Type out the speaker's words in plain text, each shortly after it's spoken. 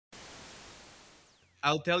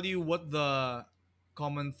I'll tell you what the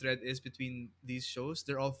common thread is between these shows.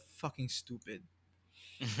 They're all fucking stupid.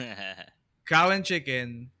 Cow and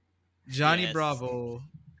Chicken, Johnny Yes. Bravo,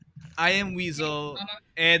 I Am Weasel,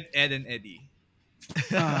 Ed and Eddie.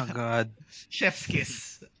 Oh God. Chef's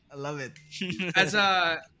kiss. I love it.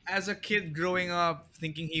 As a kid growing up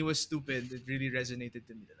thinking he was stupid, it really resonated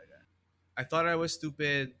to me talaga. I thought I was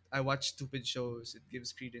stupid. I watched stupid shows. It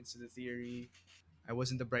gives credence to the theory. I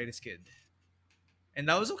wasn't the brightest kid. And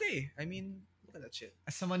that was okay. I mean, look at that shit.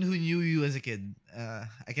 As someone who knew you as a kid,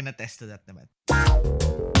 I can attest to that naman.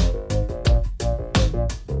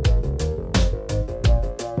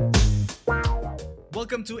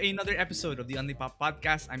 Welcome to another episode of the Only Pop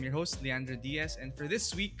Podcast. I'm your host, Leandro Diaz, and for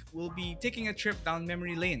this week, we'll be taking a trip down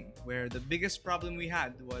memory lane, where the biggest problem we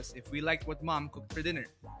had was if we liked what mom cooked for dinner.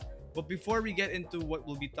 But before we get into what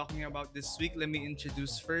we'll be talking about this week, let me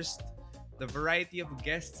introduce first the variety of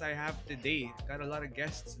guests I have today. Got a lot of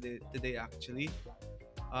guests today, actually.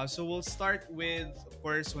 So we'll start with, of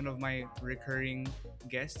course, one of my recurring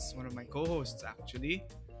guests, one of my co-hosts, actually.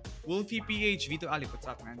 Wolfie PH, Vito Ali, what's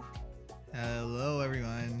up, man? Hello,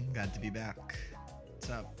 everyone. Glad to be back. What's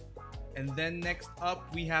up? And then next up,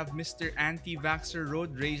 we have Mr. Anti-Vaxxer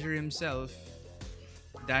Road Rager himself,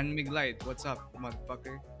 Dan Miglight. What's up,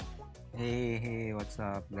 motherfucker? Hey, what's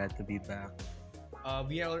up? Glad to be back.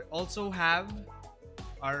 Also have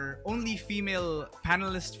our only female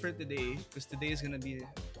panelist for today, because today is gonna be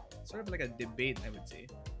sort of like a debate, I would say.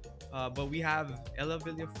 But we have Ella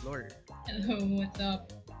Villaflor. Hello, what's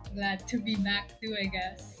up? Glad to be back too, I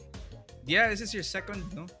guess. Yeah, this is your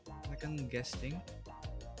second, no? Second guesting.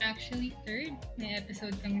 Actually, third. May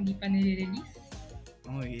episode kang hindi pa nire-release.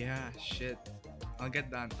 Oh yeah, shit. I'll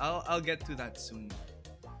get that. I'll get to that soon.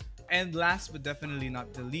 And last but definitely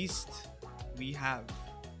not the least, we have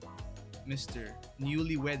Mr.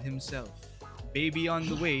 Newlywed himself. Baby on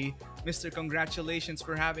the way. Mr. Congratulations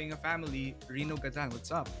for having a family. Rino Gatan,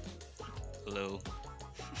 what's up? Hello.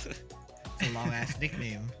 It's a long ass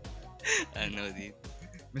nickname. I know, dude.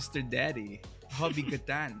 Mr. Daddy. Hobby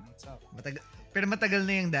Gatan, what's up? Pero matagal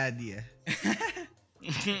na yung daddy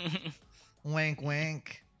Wank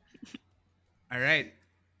wank. Alright.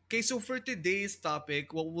 Okay, so for today's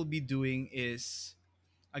topic, what we'll be doing is,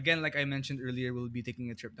 again, like I mentioned earlier, we'll be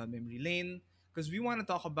taking a trip down memory lane because we want to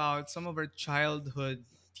talk about some of our childhood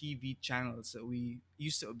TV channels that we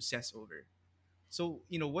used to obsess over. So,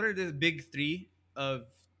 what are the big three of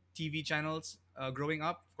TV channels growing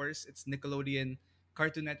up? Of course, it's Nickelodeon,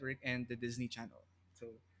 Cartoon Network, and the Disney Channel. So,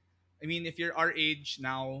 I mean, if you're our age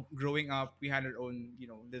now, growing up, we had our own,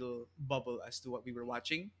 little bubble as to what we were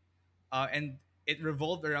watching. And it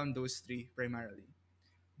revolved around those three primarily.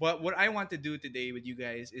 But what I want to do today with you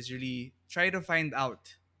guys is really try to find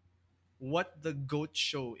out what the GOAT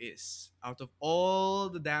show is out of all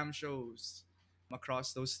the damn shows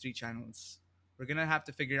across those three channels. We're gonna have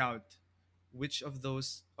to figure out which of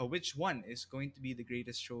those, or which one is going to be the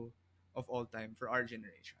greatest show of all time for our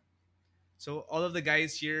generation. So all of the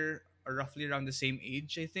guys here are roughly around the same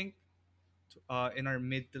age, I think. In our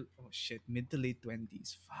mid to late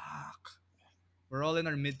 20s. Fuck. We're all in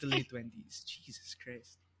our mid to late 20s. Jesus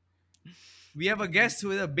Christ. We have a guest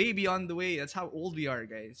with a baby on the way. That's how old we are,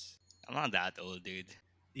 guys. I'm not that old, dude.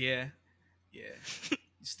 Yeah, yeah.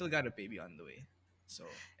 You still got a baby on the way. So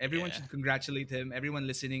everyone Yeah. should congratulate him. Everyone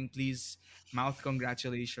listening, please mouth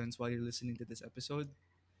congratulations while you're listening to this episode.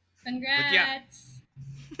 But yeah, Congrats!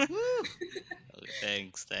 Woo!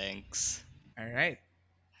 Okay, thanks. all right.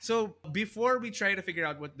 So before we try to figure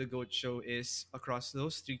out what the GOAT show is across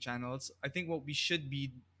those three channels, I think what we should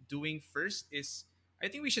be doing first is I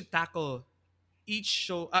think we should tackle each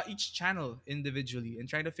channel individually and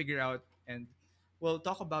try to figure out and we'll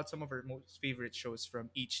talk about some of our most favorite shows from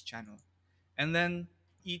each channel. And then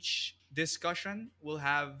each discussion we'll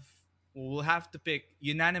have to pick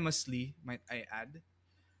unanimously, might I add,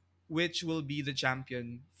 which will be the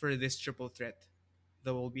champion for this triple threat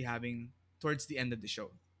that we'll be having towards the end of the show.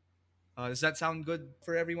 Does that sound good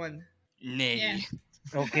for everyone? Yeah. Nay.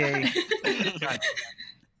 Okay. Done.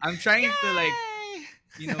 I'm trying to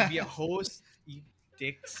Yay! be a host. Eat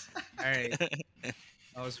dicks. All right,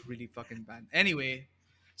 that was really fucking bad. Anyway,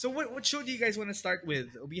 so what show do you guys want to start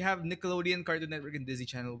with? We have Nickelodeon, Cartoon Network, and Disney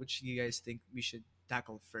Channel. Which do you guys think we should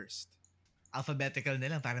tackle first? Alphabetical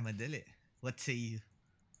na lang para madali. What say you?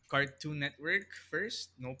 Cartoon Network first?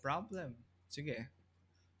 No problem. Sige.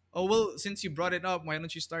 Oh well, since you brought it up, why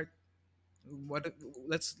don't you start? What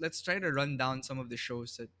let's try to run down some of the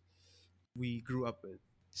shows that we grew up with.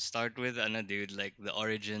 Start with dude, like the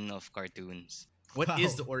origin of cartoons. What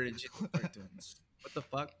is Wow. the origin of cartoons? What the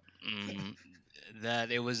fuck? Mm,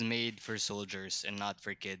 that it was made for soldiers and not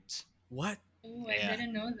for kids. What? Oh, I Yeah,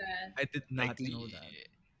 didn't know that. I did like not know that.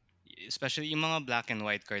 especially yung mga black and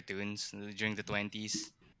white cartoons during the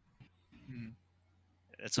 20s. Mm.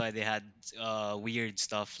 That's why they had weird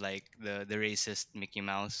stuff like the racist Mickey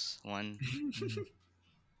Mouse one. Mm.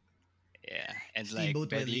 Yeah, and like Steamboat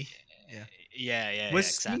Betty. Willie. Yeah. Yeah, Was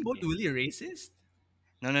Steamboat exactly. Willie racist?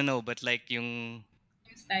 No, but like yung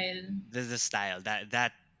Yung style. the style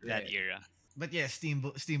that Right. era. But yeah,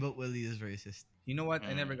 Steamboat Willie is racist. You know what?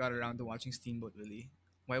 I never Mm. got around to watching Steamboat Willie.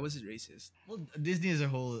 Why was it racist? Well, Disney as a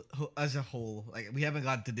whole, like we haven't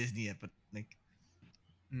got to Disney yet, but like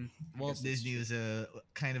Mm, I guess Walt that's Disney true. was a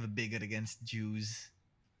kind of a bigot against Jews.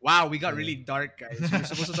 Wow, we got Uh, really dark, guys. We were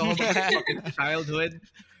supposed to talk about your fucking childhood.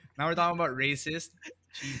 Now we're talking about racist.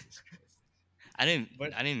 Jesus Christ.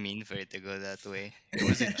 But I didn't mean for it to go that way. It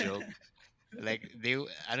was a joke. Like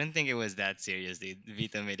I don't think it was that serious.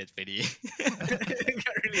 Vito made it pretty. it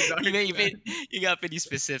got really dark, You man. made you got pretty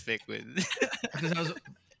specific with. because I was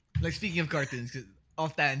like speaking of cartoons, 'cause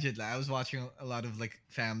off tangent, like, I was watching a lot of like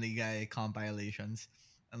Family Guy compilations,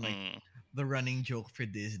 and like Mm. the running joke for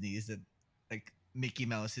Disney is that like Mickey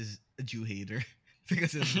Mouse is a Jew hater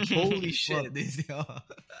because of Holy Walt shit. Disney.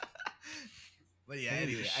 But yeah, Holy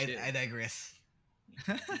anyway, shit. I digress.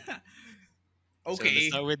 So let's Okay.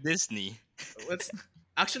 start with Disney. Let's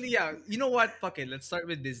actually, yeah, you know what? Fuck it. Let's start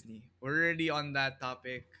with Disney. We're already on that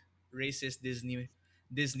topic. Racist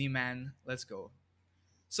Disney man. Let's go.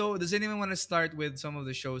 So does anyone want to start with some of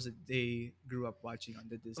the shows that they grew up watching on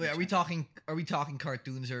the Wait, Disney Channel? are we talking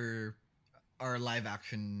cartoons or are live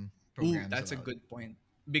action Ooh, programs that's a allowed? good point.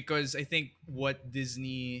 Because I think what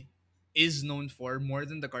Disney is known for more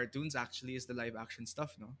than the cartoons actually is the live action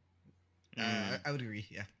stuff, no? Mm. I would agree.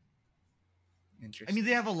 Yeah, I mean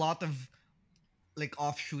they Interesting. have a lot of like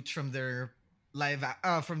offshoots from their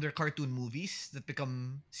from their cartoon movies that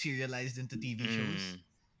become serialized into TV shows. Mm.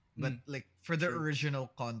 But Mm, like for the true. original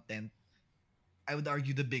content, I would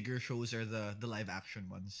argue the bigger shows are the live action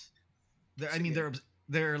ones. I mean Sige.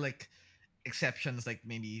 there are like exceptions like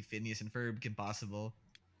maybe Phineas and Ferb, Kim Possible.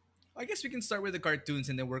 I guess we can start with the cartoons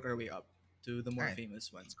and then work our way up to the All more right.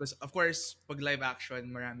 famous ones. Because of course, pag live action,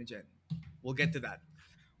 marami dyan. We'll get to that.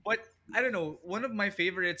 But I don't know. One of my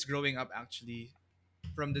favorites growing up actually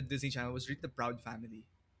from the Disney Channel was The Proud Family.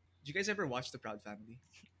 Did you guys ever watch The Proud Family?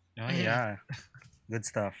 Oh Oh yeah, yeah, good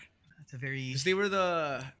stuff. that's a very Because they were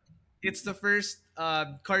the. It's the first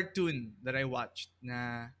cartoon that I watched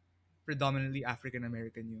na predominantly African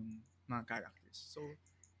American yung mga characters. So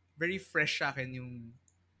very fresh sa akin yung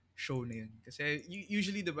show na yun. Kasi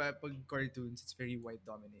usually diba pag cartoons it's very white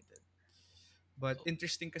dominated. But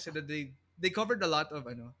interesting kasi that they covered a lot of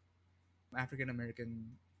African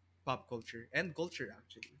American pop culture and culture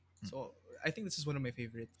actually. So I think this is one of my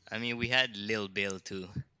favorites. I mean, we had Lil Bill too.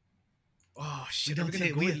 Oh we shit, are we don't gonna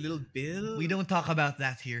say go with Little Bill? we don't talk about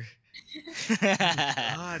that here.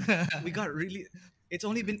 Oh god. We got really it's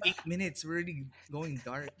only been 8 minutes. We're already going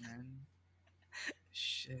dark, man.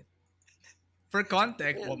 Shit. For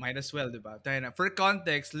context, well, might as well, diba? Tayo na. For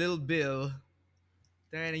context, Lil Bill,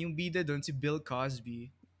 tayo na, yung bida doon si Bill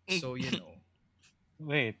Cosby. So, you know.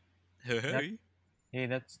 Wait, that Hey. hey,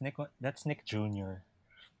 that's Nick Jr.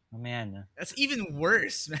 Oh man. That's even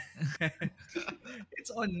worse, man.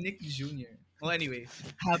 It's on Nick Jr. Well, anyway.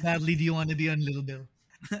 How badly do you want to be on Little Bill?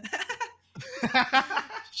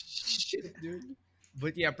 Shit, dude.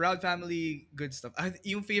 But yeah, Proud Family, good stuff.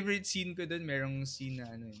 Yung favorite scene ko dun, merong scene na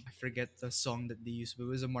I forget the song that they used, but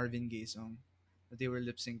it was a Marvin Gaye song that they were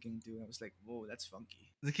lip syncing to. I was like, whoa, that's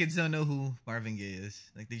funky. The kids don't know who Marvin Gaye is.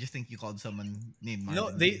 Like they just think you called someone named No,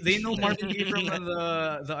 Marvin they Gaye. they know Marvin Gaye from the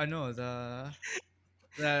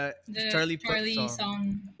The Charlie Puth Charlie song. song.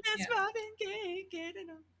 Let's Yeah. Marvin Gaye, get it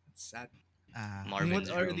on. That's sad. Ah, And what Marvin's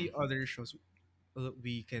are the Room. other shows that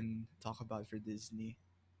we can talk about for Disney?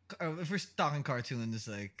 if we're talking cartoons,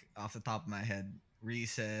 like off the top of my head,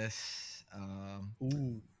 Recess,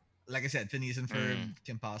 Ooh. like I said, Phineas and Ferb, Mm.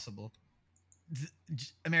 Kim Possible,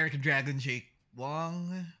 American Dragon, Jake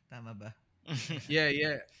Wong, tama ba? Yeah,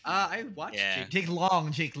 yeah. I watched Yeah. Jake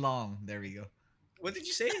Long. There we go. What did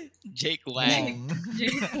you say? Jake Wang. Wong.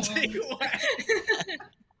 Jake Take Wong.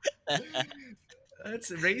 one.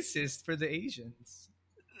 That's racist for the Asians.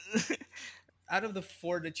 Out of the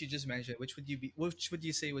four that you just mentioned, which would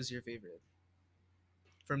you say was your favorite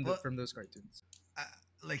Well, from those cartoons? uh,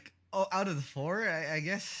 like out of the four, I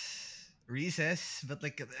guess Recess, but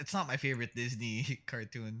like it's not my favorite Disney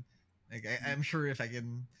cartoon. Like I'm sure if I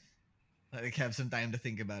can like have some time to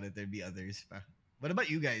think about it, there'd be others. Pa. What about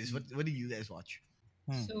you guys? What do you guys watch?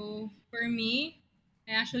 Hmm. So for me,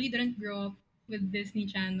 I actually didn't grow up with Disney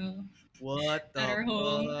Channel What at the our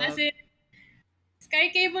home. As fuck? in, Sky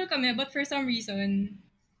Cable kami, but for some reason,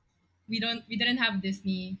 we didn't have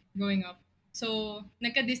Disney growing up. So,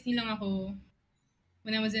 nagka-Disney lang ako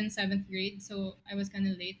when I was in 7th grade, so I was kind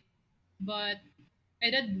of late. But I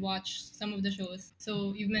did watch some of the shows.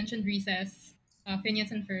 So, you've mentioned Recess,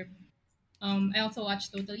 Phineas and Ferb. I also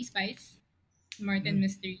watched Totally Spies, Martin Mm,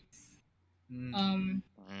 Mysteries. mm. Um,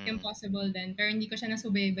 Mm. Impossible din. Pero hindi ko siya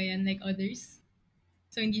nasubaybayan like others.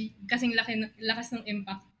 So, hindi, kasing lakas ng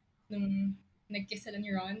impact nung nag-kiss sila ni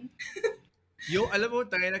Ron. Yo, alam mo,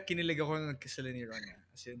 tayo na kinilig ako nung nagkasala ni Ron.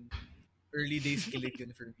 As in, early days kilig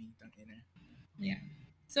yun for me. Tangina. Yeah.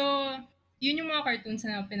 So, yun yung mga cartoons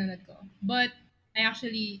na pinanood ko. But, I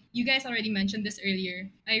actually, you guys already mentioned this earlier.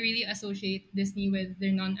 I really associate Disney with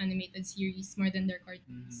their non-animated series more than their Mm-hmm.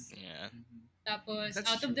 cartoons. Yeah. Mm-hmm. Tapos, That's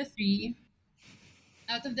true. out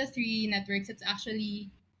of the three networks, it's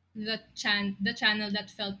actually the channel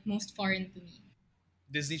that felt most foreign to me.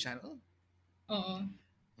 Disney Channel? Oo.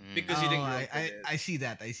 Mm. Because you didn't Oh, grow up with it. I see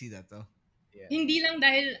that. I see that though. Yeah. Hindi lang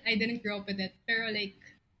dahil I didn't grow up with it, pero like,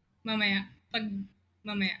 mamaya, pag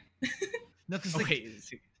mamaya. No, because like Okay.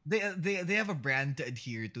 they have a brand to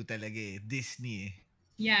adhere to talaga eh. Disney. Eh.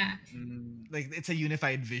 Yeah. Mm, Like it's a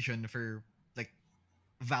unified vision for like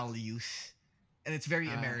values, and it's very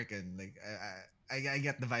ah. American. Like I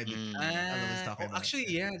get the vibe that Mm. Ella was talking Oh, about.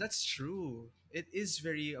 actually, Yeah. yeah, that's true. It is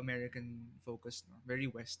very American focused, no? Very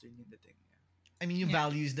Western in the thing. I mean, yung Yeah.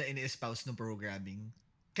 values na ini-espouse ng programming,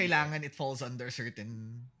 Yeah. kailangan it falls under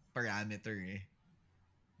certain parameter eh.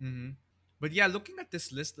 Mm-hmm. But yeah, looking at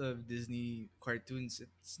this list of Disney cartoons,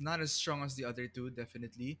 it's not as strong as the other two,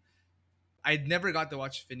 definitely. I'd never got to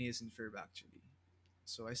watch Phineas and Ferb actually,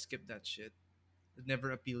 so I skipped that shit. It never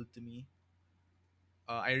appealed to me.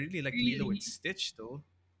 I really like Lilo and Really. Stitch though.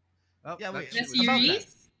 Oh, Yeah, that wait, The shit was about good. that.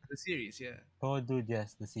 series? The series, yeah. Oh, dude,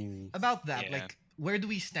 yes, the series. About that, Yeah. like where do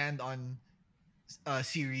we stand on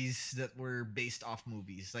series that were based off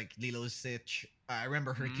movies like Lilo and Stitch? I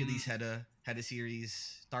remember Mm, Hercules had a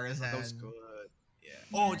series, oh, that was Tarzan. good. Yeah.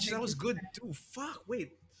 Oh, Yeah, that was Hercules. good too. Fuck.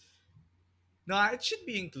 Wait. No, it should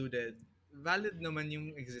be included. Valid naman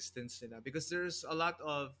yung existence nila because there's a lot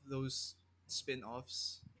of those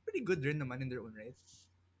spin-offs. Pretty good rin naman in their own right.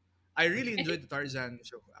 I Like really I think enjoyed the Tarzan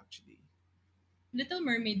show actually. Little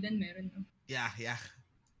Mermaid din meron, no? yeah. Yeah.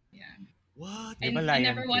 What? Di ba I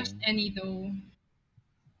never Lion watched King? any though,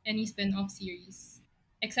 any spin-off series.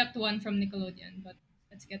 Except one from Nickelodeon, but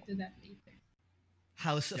let's get to that later.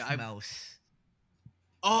 House Yeah, of I Mouse.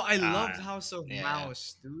 Oh, I loved Ah. House of Yeah.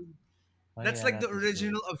 Mouse, dude. Oh That's yeah, like the that was good.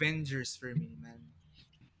 original Avengers for me, man.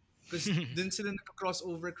 Because dun sila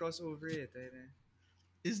crossover it. Eh.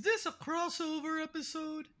 Is this a crossover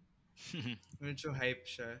episode? Medyo hype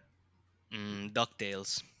siya.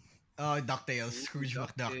 DuckTales. Oh, DuckTales, Ooh, Scrooge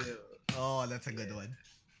McDuck. DuckTales. Oh, that's a good Yeah, one.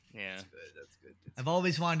 Yeah. that's good. That's good. That's I've good.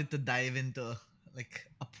 always wanted to dive into like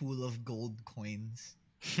a pool of gold coins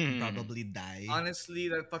and probably die. Honestly,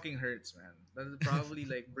 that fucking hurts, man. That'll probably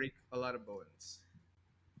like break a lot of bones.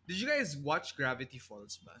 Did you guys watch Gravity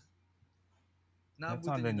Falls ba? That's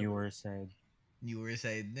on Naabutan the niyo na ba? newer side. Newer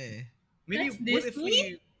side na eh. That's Maybe what if Disney?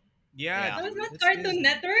 we Yeah, Yeah. That was dude. not That's Cartoon Disney.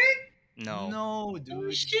 Network? No. No, Oh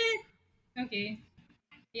dude. shit. Okay.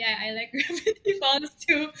 Yeah, I like Gravity Falls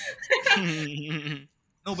too.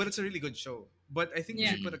 No, but it's a really good show. But I think we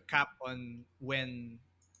Yeah. should put a cap on when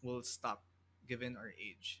we'll stop, given our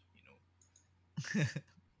age. You know,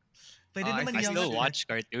 Pwede I naman I think we still should. younger. watch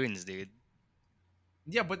cartoons, dude.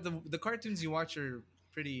 Yeah, but the cartoons you watch are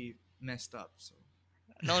pretty messed up. So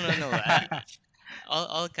No, no, no.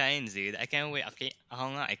 All kinds, dude. I can't wait. Okay,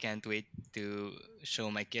 ako nga, I can't wait to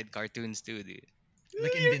show my kid cartoons too, dude.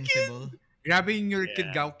 Like Your kid. Invincible. Grabe yung your kid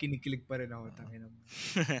Yeah. gaw kinikilig pa rin ako. Uh, Tangina mo.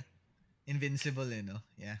 Invincible eh, no?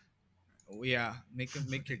 Yeah. Oh yeah, make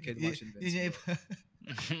your kid watch Yun yung Invincible. iba.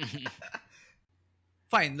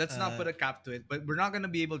 Fine, let's not uh, put a cap to it, but we're not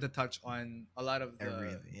gonna be able to touch on a lot of the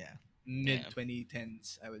everything, yeah. mid Yeah.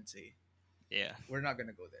 2010s. I would say Yeah. we're not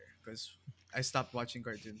gonna go there because I stopped watching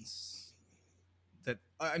cartoons that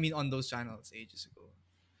I mean on those channels ages ago.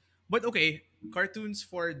 But okay, cartoons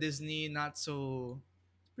for Disney not so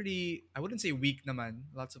pretty. I wouldn't say weak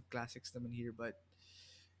naman. Lots of classics naman here, but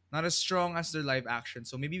not as strong as their live action.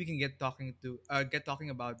 So maybe we can get talking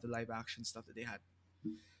about the live action stuff that they had.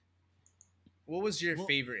 What was your Well,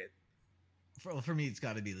 favorite? for me, it's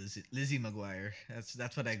got to be Lizzie McGuire.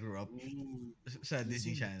 That's what I grew up Ooh, sa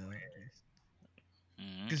Disney Lizzie Channel. McGuire.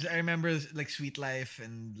 Mm. Because I remember like Sweet Life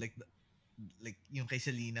and like yung kay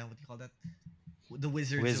Selena, what do you call that? the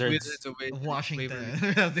Wizards Wizards. Wizards of of Waverly.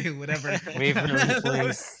 Washington, whatever, Waverly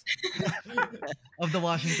Place. of the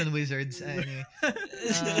Washington Wizards. Anyway,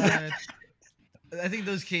 uh, I think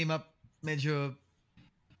those came up medyo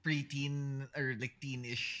preteen or like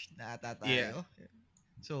teenish na ata Yeah. tayo.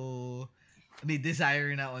 So may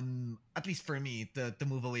desire na on, at least for me, to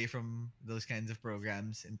move away from those kinds of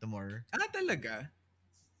programs into more Ah, talaga?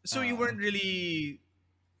 So uh you weren't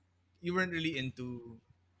really into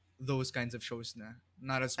those kinds of shows na?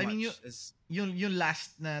 Not as I mean much as yung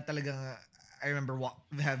last na talagang I remember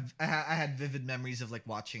I had vivid memories of like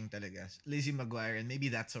watching talaga Lizzie McGuire, and maybe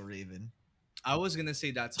That's So Raven. I was gonna say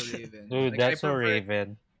That's So Raven. Dude, Like that's so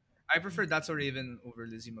Raven. I prefer That's So Raven over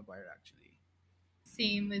Lizzie McGuire actually.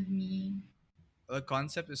 Same with me. The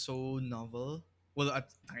concept is so novel. Well, at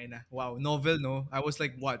na. Wow, novel no. I was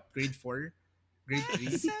like what, grade 4, grade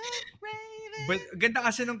That's 3. So But Raven. ganda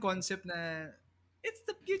kasi ng concept na it's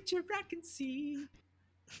the future I can see.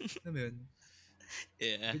 Alam mo yun?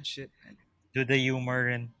 Yeah. Good shit, man. Do the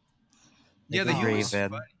humor and Yeah, like the with humor Oh, is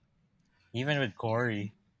Raven. fun. Even with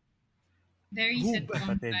Corey. Very Who,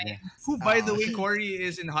 sitcom Kapatid niya. vibes. who by the oh, way, Corey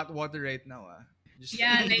is in hot water right now. Just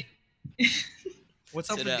Yeah, saying. like What's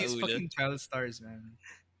up with Sira these ulo. fucking child stars, man?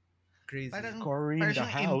 Crazy. parang Corey in parang the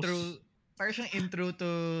siyang intro, house. parang siyang intro to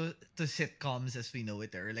sitcoms as we know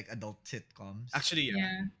it, or like adult sitcoms. Actually,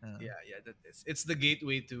 yeah, yeah. yeah. That is. It's the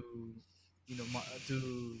gateway to, to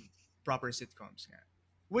proper sitcoms, yeah.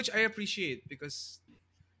 Which I appreciate because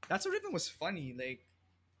that's what Raven was funny. Like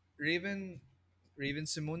Raven, Raven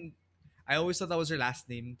Simone. I always thought that was her last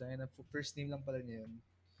name. Tayo na first name lang pala niya yun.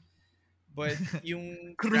 But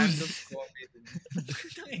yung brand of Cruz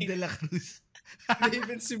comedy. de la Cruz.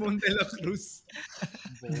 Raven Simone de la Cruz.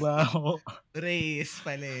 Bobo. Wow. Reyes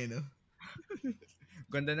pala eh, no?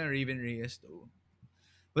 Ganda ng Raven Reyes though.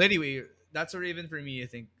 But anyway, that's a Raven for me. I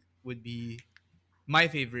think would be my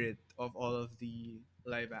favorite of all of the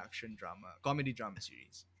live action comedy drama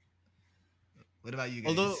series. What about you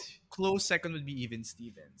Although guys? close second would be Even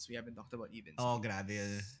Stevens. We haven't talked about Even Oh, Stevens.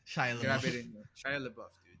 grabe. Shia Grabe LaBeouf. rin yun. Shia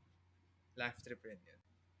LaBeouf, dude. Laugh trip rin yun.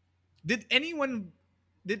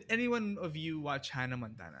 Did anyone of you watch Hannah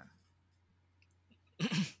Montana?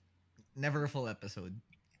 Never a full episode.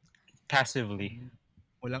 Passively.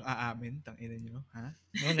 Walang aamin, tangina nyo, ha?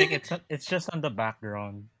 No, like it's just on the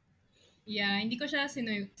background. Yeah, hindi ko siya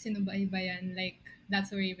sinubaybayan like That's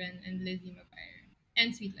So Raven and Lizzie McGuire.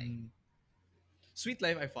 And Sweet Life. Mm. Sweet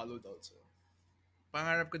Life I followed also.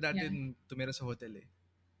 Pangarap ko dati Yeah. tumira sa hotel eh.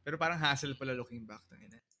 Pero parang hassle pala looking back,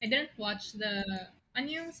 tangina. I didn't watch the ano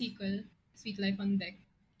yung sequel? Sweet Life on Deck.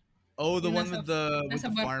 Oh, the Yung one with the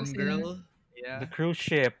nasa barko farm sila. girl? The Yeah. cruise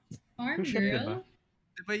ship. Farm Cruise ship, diba? Girl?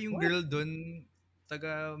 Di ba yung What? girl dun,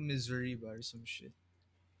 taga Missouri ba or some shit?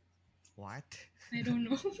 What? I don't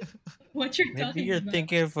know what you're Maybe talking you're about.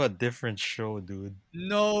 thinking of a different show, dude.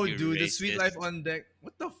 No, You dude, the Sweet Life racist. on Deck.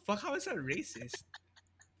 What the fuck? How is that racist?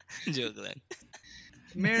 Joke lang.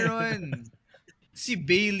 Meron. Si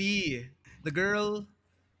Bailey. The girl.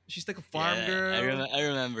 She's like a farm Yeah, girl. I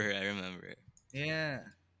remember her. I remember her. Yeah.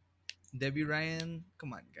 Debbie Ryan.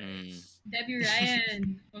 Come on, Mm. guys. Debbie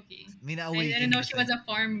Ryan. Okay. May I na-awaken didn't know she kasi. was a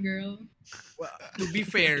farm girl. Well, to be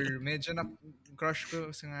fair, medyo na crush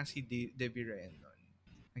ko sa nga si Debbie Ryan nun.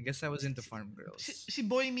 I guess I was into farm girls. Si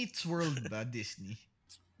Boy Meets World ba, Disney?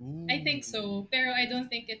 Ooh. I think so. Pero I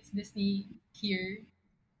don't think it's Disney here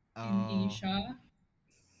in Oh. Asia.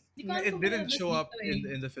 Di ko alam It kung didn't palabas show up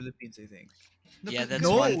dito eh. in the Philippines, I think. Yeah, that's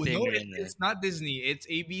No, one thing no, rin eh. it's not Disney. It's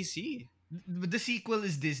ABC. The sequel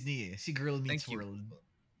is Disney eh. Si Girl Meets Thank you. World.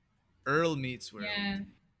 Earl Meets World. Yeah.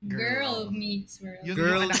 Girl. Girl meets world. Yun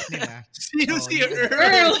Girl. yung anak nila. Sino Oh, si yun. Earl?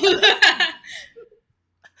 Girl!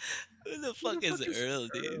 Who the fuck Who is Earl,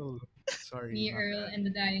 dude? Earl? Sorry. Me, my Earl, bad. and the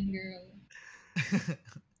Dying Girl.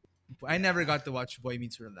 I never got to watch Boy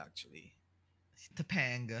Meets World actually.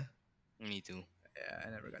 Topanga. Me too. Yeah, I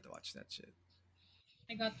never got to watch that shit.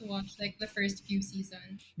 I got to watch like the first few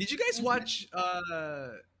seasons. Did you guys Okay. watch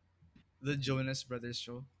the Jonas Brothers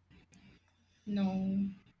show? No.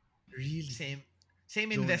 Really? Same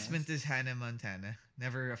Jonas. investment as Hannah Montana.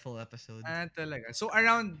 Never a full episode. Ah, talaga. So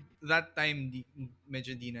around that time,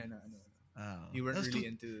 medyo di na ano. Oh. You weren't That was really two-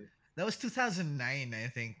 into That was 2009, I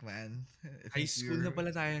think, man. I high think school we na were-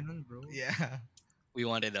 pala tayo nun, bro. Yeah. We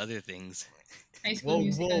wanted other things. High School Whoa,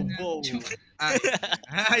 Musical whoa, na. whoa. Joke. Ah,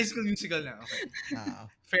 High School Musical na. Okay. Ah.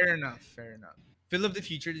 Fair enough, fair enough. Phil of the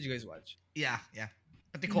Future, did you guys watch? Yeah.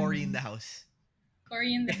 Pati Cory in Mm. the house.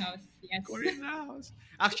 Cory in the House. Yes. Cory in the House.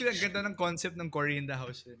 Actually, ang ganda ng concept ng Cory in the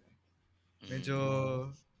House. Yun.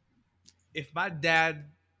 Medyo, if my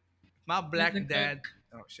black the dad,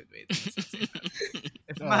 oh shit, wait. Let's not say that.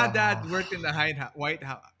 If my dad Oh, worked in the White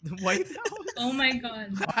House, the White Oh House. my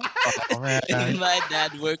god. oh man. My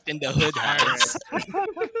dad worked in the hood All right, house.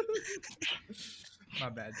 my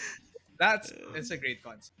bad. It's a great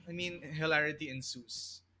concept. I mean, hilarity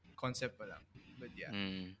ensues. Concept pa lang. But yeah.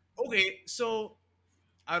 Mm, Okay, so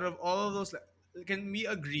out of all of those, can we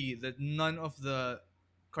agree that none of the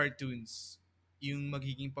cartoons yung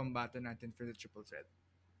magiging pambata natin for the triple threat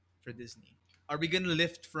for Disney? Are we gonna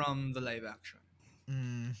lift from the live action?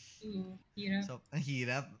 Mm, Ooh, hirap. so, ang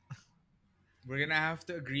hirap. We're gonna have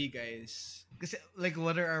to agree, guys. Kasi, like,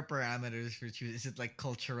 what are our parameters for choosing? Is it like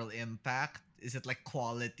cultural impact? Is it like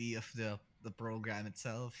quality of the program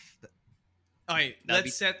itself? Okay, that'll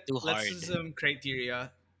be too let's hard. set some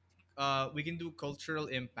criteria. We can do cultural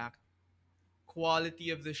impact, quality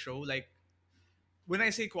of the show. Like when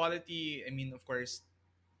I say quality, I mean of course,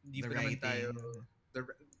 di The pa naman tayo writing. the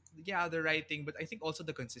yeah the writing, but I think also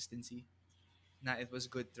the consistency. Na it was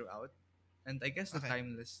good throughout, and I guess the Okay.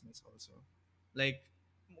 timelessness also. Like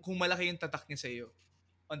kung malaki yung tatak niya sa iyo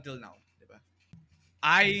until now, di ba?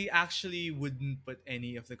 I actually wouldn't put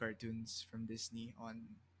any of the cartoons from Disney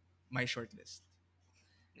on my short list.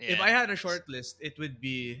 If Yeah. I had a short list, it would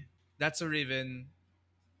be That's a Raven,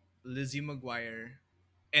 Lizzie McGuire,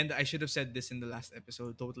 and I should have said this in the last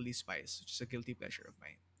episode, Totally Spies, which is a guilty pleasure of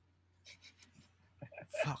mine.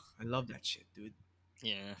 Fuck, I love that shit, dude.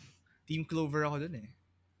 Yeah. Team Clover ako dun eh.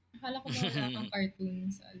 Akala ko ba wala kang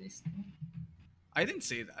cartoon sa list mo? I didn't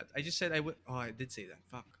say that. I just said I would. Oh, I did say that.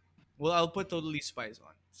 Fuck. Well, I'll put Totally Spies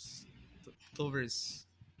on. Clover is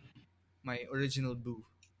my original boo.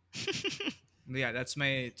 Yeah, that's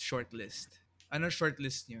my short list. Ano short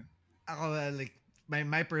list niyo? Ako, like,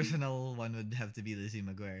 my personal one would have to be Lizzie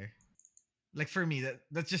McGuire. Like, for me,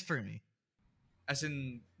 that's just for me. As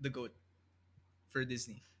in the goat for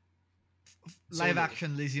Disney. Live Solo.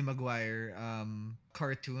 action Lizzie McGuire,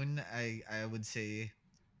 cartoon, I would say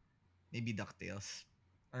maybe DuckTales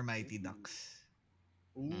or Mighty Ducks.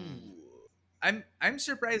 Mm. Ooh. I'm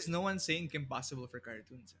surprised no one's saying Kim Possible for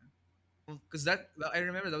cartoons. Because I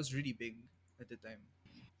remember that was really big at the time.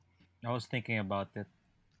 I was thinking about it,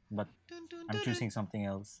 but Dun, dun, I'm dun, dun. choosing something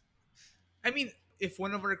else. I mean, if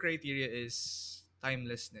one of our criteria is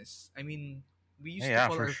timelessness, I mean, we used to Yeah,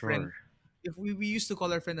 call for our friend sure. if we used to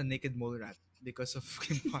call our friend a naked mole rat because of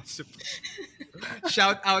Kim Possible.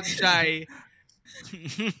 Shout out Jai,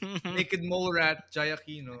 naked mole rat, Jai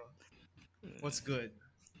Aquino. What's good?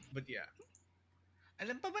 But yeah,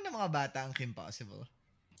 Alam pa ba ng mga bata ang Kim Possible?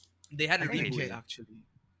 they had a Like reboot legit. actually.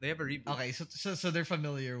 They have a reboot. Okay, so they're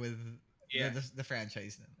familiar with the Yeah, the, the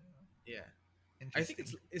franchise now. yeah. I think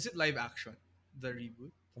Interesting. is it live action? The reboot?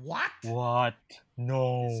 What? What? Is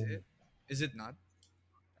No. it? Is it not?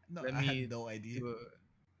 No, Let I had me no idea. do a.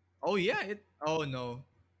 Oh yeah, it. Oh no.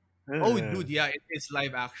 Oh Ugh. dude, yeah, it's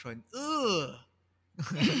live action. Ugh,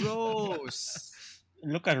 gross.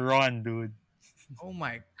 Look at Ron, dude. Oh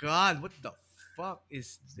my god, what the fuck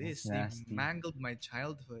is That's this? They nasty. mangled my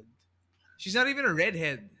childhood. She's not even a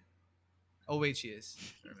redhead. Oh wait, she is.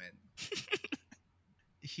 Never mind.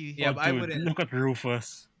 She Yeah, Oh, but I dude, wouldn't. look at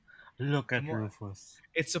Rufus. Look The at more, Rufus.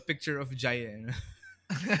 it's a picture of Jai.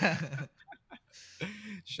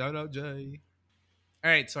 Shout out Jai. All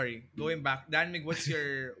right, sorry. Going back, Dan Mig, what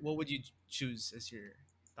would you choose as your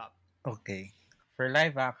top? Okay. For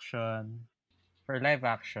live action,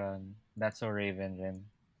 that's a Raven rin.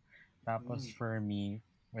 Tapos Ooh. for me,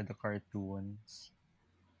 with the cartoons,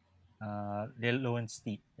 Lilo and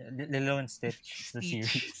Stitch, the Stitch.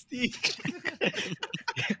 series. Steve.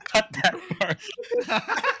 Cut that part.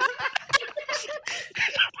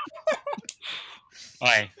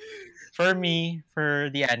 Okay. For me, for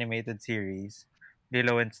the animated series,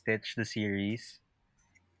 Lilo and Stitch, the series,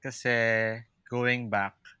 kasi going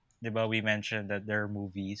back, di ba we mentioned that there are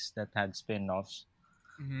movies that had spin-offs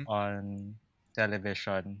Mm-hmm. on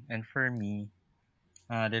television. And for me,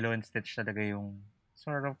 Lilo and Stitch talaga yung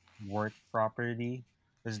sort of worked properly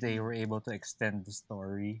because they True. were able to extend the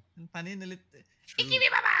story. Paano yun ulit? True. Ikimi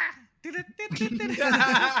baba! Titut, titut,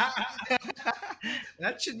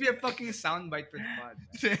 That should be a fucking soundbite for the pod.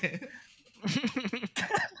 Man.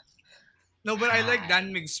 titut. No, but I like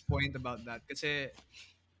Dan Mig's point about that kasi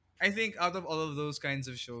I think out of all of those kinds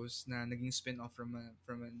of shows na naging spin-off from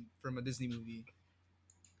a Disney movie,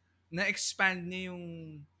 na-expand niya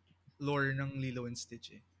yung lore ng Lilo and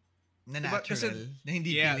Stitch eh. Na Diba? Kasi, natural. Na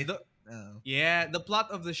hindi yeah, pilit. Oh. the plot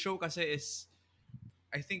of the show kasi is,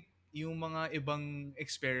 I think, yung mga ibang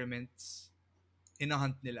experiments,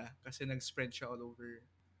 hinahunt nila kasi nag-spread siya all over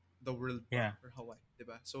the world pa, Yeah. or Hawaii,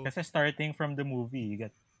 diba? So, Kasi starting from the movie, you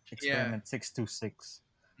get yeah. Experiment 626.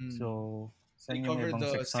 Mm. So, They saan yung cover ibang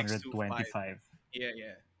the 625. 625? Yeah,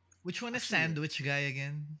 yeah. Which one is Actually, yeah. Sandwich Guy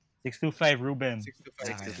again? 625 Ruben. 625,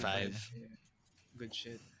 Six Okay, to 625. okay. five. Yeah, good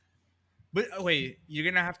shit. But wait, you're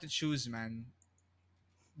gonna have to choose, man.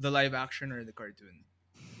 The live action or the cartoon?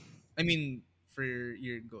 I mean, for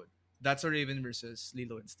your goat. That's a Raven versus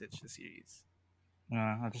Lilo and Stitch, the series.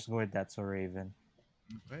 I'll just go with That's So Raven.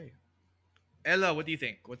 Okay. Ella, what do you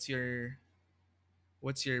think? What's your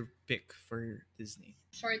pick for Disney?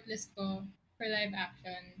 Shortlist ko for live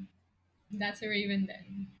action. That's a Raven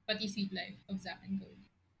then. Pati Sweet Life of Zack and Cody.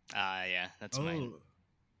 Ah, yeah, that's mine. Oh,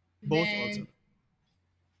 both also. Then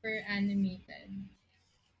for animated,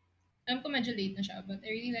 alam ko medyo late na siya, but I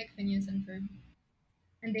really like Phineas and Ferb.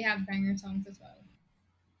 And they have banger songs as well.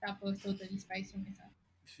 Tapos Totally Spice yung isa.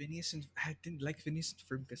 Phineas and I didn't like Phineas and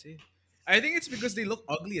Ferb kasi. I think it's because they look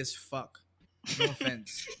ugly as fuck. No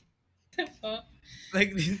offense. The fuck?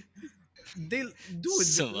 Like they dude, look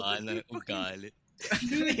Sama at ng their fucking ugali.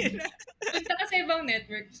 Dude, punta ka sa ibang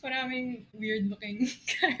network, mas maraming weird looking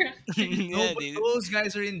characters. No, Yeah, but dude. those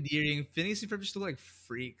guys are endearing. Phineas and Ferb just look like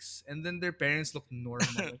freaks, and then their parents look normal.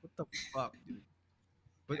 Like what the fuck, dude?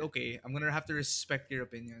 But okay, I'm gonna have to respect your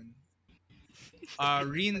opinion.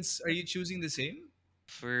 Reens, are you choosing the same?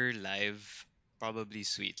 For live, probably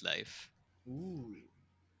Sweet Life. Ooh,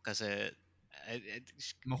 Kasi,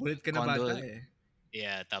 makulit ka na condo, bata eh.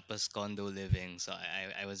 yeah, tapos condo living. So,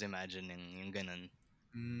 I was imagining yung ganun.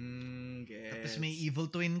 Tapos may Gets. evil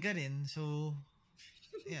twin ka rin, so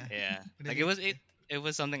yeah, Yeah. Like, relate. it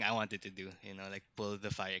was something I wanted to do, like pull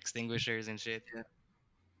the fire extinguishers and shit.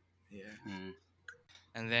 Yeah, yeah. Mm.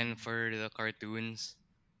 And then for the cartoons,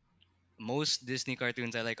 most Disney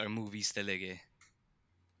cartoons I like are movies talaga, eh.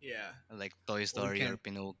 Yeah. Like Toy Well, we Story or can't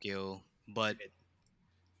Pinocchio. But admit.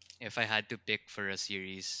 if I had to pick for a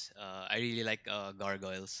series, I really like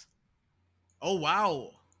Gargoyles. Oh,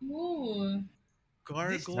 wow. Ooh, That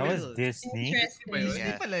Disney? was Gargoyles. Disney. Disney ba yun? Disney interesting.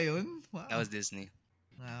 Yeah, pala yun? that Wow. was Disney.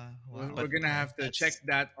 We're, Wow. But we're gonna Okay. have to check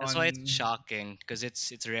that that's why it's on. shocking because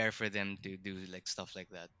it's rare for them to do like stuff like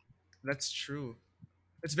that. That's true.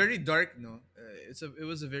 It's very dark, no? It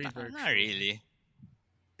was a very dark Not show. really.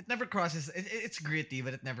 It never crosses. It's gritty,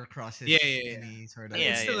 but it never Yeah, crosses yeah, yeah. any sort of. It's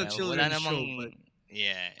Yeah, still a yeah. Wala children's show, but namang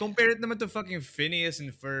yeah. compare it naman to fucking Phineas and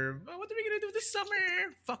Ferb. Oh, what are we gonna do this summer?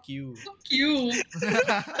 Fuck you. Fuck you.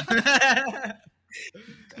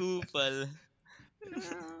 Kupal.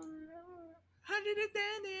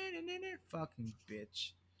 Fucking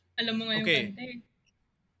bitch. Alam mo nga yung Okay, kanta eh.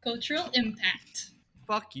 Cultural impact.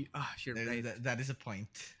 fuck you. Ah, you're right. that is a point.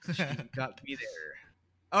 She got me there.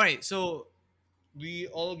 All right, so we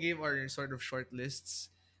all gave our sort of short lists.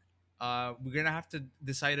 We're gonna have to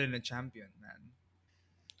decide on a champion, man.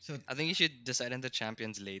 So I think you should decide on the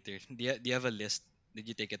champions later. Do you have a list? Did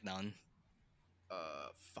you take it down?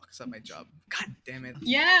 Fucks up my job. God damn it.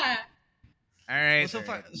 Yeah. All right, well, so all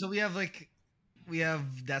far, right. so we have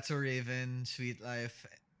That's So Raven, Sweet Life,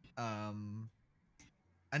 um,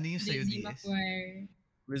 ano yung sa'yo, Lizzie DS? McGuire.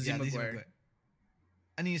 Lizzie Yeah, Lizzie McGuire. McGuire.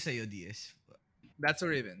 Ano yung sa'yo, DS? That's a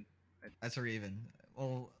Raven. That's So Raven.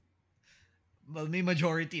 Well, may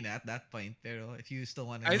majority na at that point, pero if you still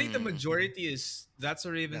want to I think the Mm. majority is That's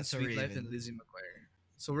a Raven, That's So Sweet Life, and Raven. Lizzie McGuire.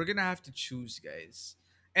 So we're gonna have to choose, guys.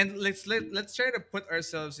 And let's try to put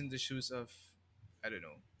ourselves in the shoes of, I don't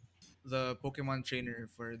know, the Pokemon trainer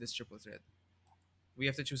for this triple threat. We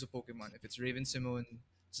have to choose a Pokemon. If it's Raven Simone,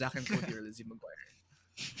 Zack and Cody, or Lizzie McGuire,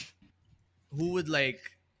 who would like,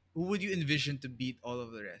 who would you envision to beat all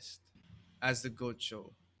of the rest as the GOAT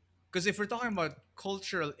show? Because if we're talking about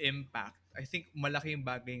cultural impact, I think malaki yung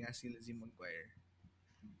bagay nga si Lizzie McGuire.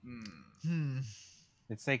 Hmm,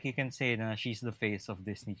 It's like you can say na she's the face of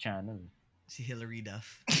Disney Channel. si Hilary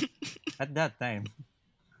Duff. At that time.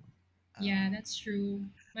 Yeah, that's true.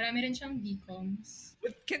 Marami rin siyang DComs.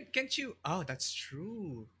 But can't you? Oh, that's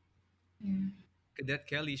true. Yeah. Cadet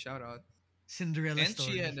Kelly, shout out. Cinderella And she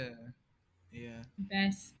Story had a, yeah.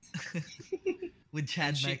 Best. with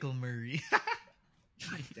Chad she- Michael Murray.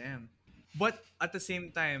 God damn. But at the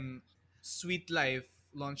same time, Sweet Life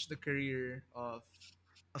launched the career of,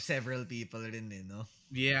 of several people rin, no?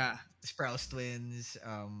 yeah, Sprouse Twins,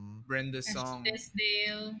 Brenda Ashley Song,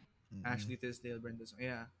 Tisdale. Ashley Tisdale, Brenda Song.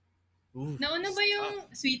 Yeah. Ooh, Nauna ba it's yung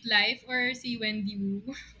tough. Sweet Life or si Wendy Wu?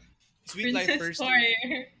 Sweet Life Princess first.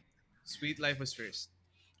 Warrior. Sweet Life was first.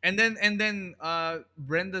 And then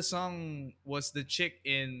Brenda Song was the chick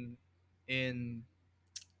in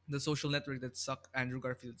the social network that sucked Andrew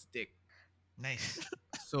Garfield's dick. nice.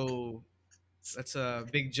 So that's a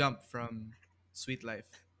big jump from Sweet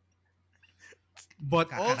Life. But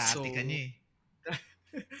Kakarate ka also niya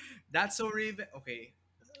eh. That's So Raven. Okay,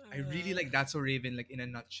 I really like That's So Raven, like in a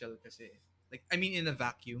nutshell kasi. Like I mean in a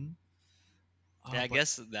vacuum. Yeah, I But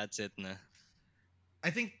guess that's it, na. I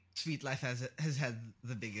think Sweet Life has had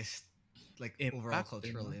the biggest like overall impact, you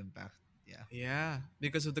cultural know. impact. Yeah. Yeah,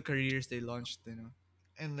 because of the careers they launched, you know.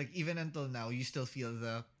 And like even until now you still feel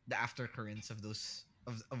the after currents of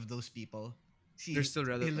those people. They're Si still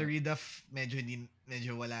relevant. Hilary Duff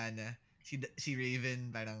medyo wala na. Si Raven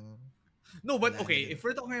parang No, but wala na okay, din. if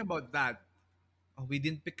we're talking about that, we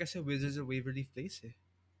didn't pick kasi Wizards of Waverly Place eh.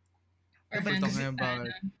 Or No, If we're but Hannah talking kasi about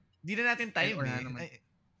Montana. di na natin and time or eh. Hannah Ay,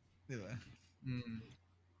 di ba? Mm.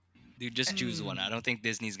 Dude, just choose one. I Mm. don't think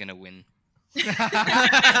Disney's gonna win.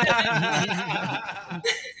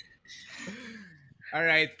 All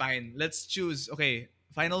right, fine. Let's choose. Okay,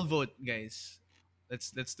 final vote, guys.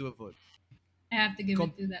 Let's do a vote. I have to give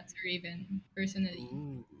Com- it to that Raven personally.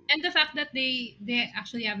 Ooh. And the fact that they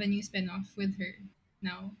actually have a new spin-off with her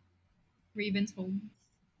now, Raven's Home.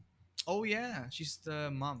 Oh yeah, she's the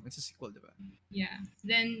mom. It's a sequel, diba? Yeah.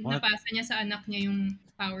 Then What? napasa niya sa anak niya yung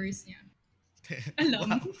powers niya. Alam.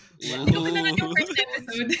 Wow. Hindi Wow. ko pinanood yung Ooh, first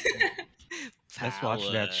episode. Concept. Let's watch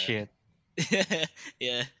that power. shit.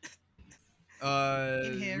 Yeah,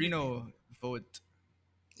 Inherited. Reno, vote.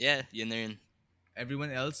 yeah, yun na rin. Everyone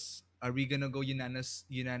else, are we gonna go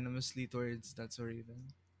unanimously towards That's So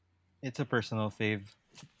Raven? It's a personal fave.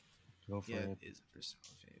 Go Yeah, for it it. is a personal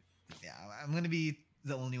fave. Yeah, I'm gonna be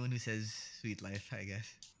the only one who says Sweet Life, I guess.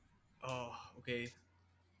 Oh, okay.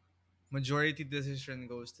 Majority decision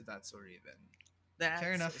goes to That's So Raven. Fair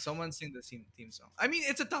That's enough. someone sing the theme song. I mean,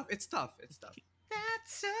 it's a tough. It's tough. It's tough.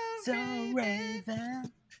 That's so So Raven.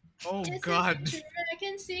 Raven. Oh Is it God. true I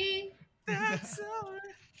can see? That's so.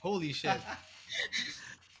 Holy shit.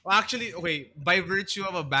 Well, actually, okay. By virtue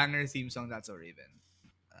of a banger theme song, That's So Raven.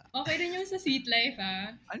 Okay rin yung sa Sweet Life,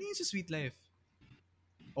 ah. Ano yung sa Sweet Life?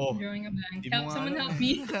 I'm Oh, drawing a blank. di mo Help, nga someone alam help eh.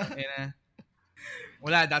 me. Tangina.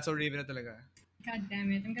 Wala, That's So Raven na talaga. God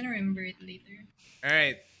damn it. I'm gonna remember it later. All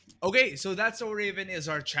right. Okay, so That's So Raven is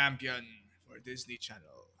our champion for Disney Channel.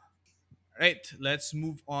 All right, let's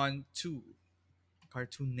move on to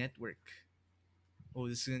Cartoon Network. Oh,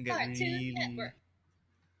 this is gonna get Cartoon really, Network.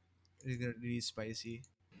 really spicy.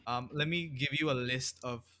 Let me give you a list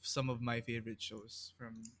of some of my favorite shows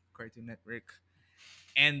from Cartoon Network,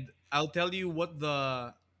 and I'll tell you what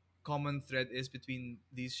the common thread is between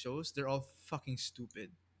these shows. They're all fucking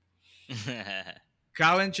stupid.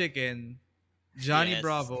 Cow and Chicken, Johnny Yes.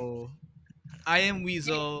 Bravo, I Am Hey,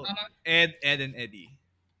 Weasel, mama. Ed and Eddie.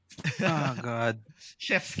 Oh god.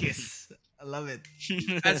 Chef's kiss. I love it.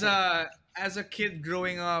 As a kid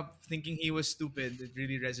growing up thinking he was stupid, it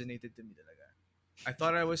really resonated to me talaga. I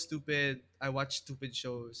thought I was stupid. I watched stupid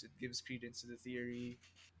shows. It gives credence to the theory.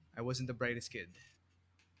 I wasn't the brightest kid.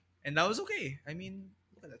 And that was okay. I mean,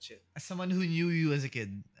 look at that shit. As someone who knew you as a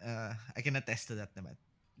kid, I can attest to that naman.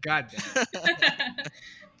 God damn.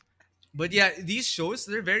 But yeah, these shows,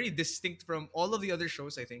 they're very distinct from all of the other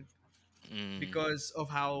shows, I think, Mm, because of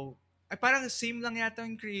how ay parang same lang yata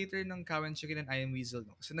yung creator ng Cow and Chicken and I Am Weasel,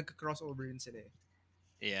 no? Kasi nagka-crossover rin sila eh.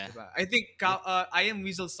 yeah. Diba? I think I Am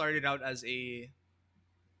Weasel started out as a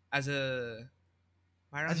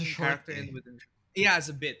parang As a short, character eh. in within. Yeah, as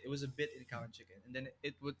a bit. It was a bit in Cow and Chicken, and then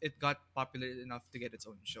it got popular enough to get its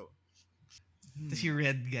own show. Tapos yung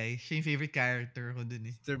red guy, siya yung favorite character ko dun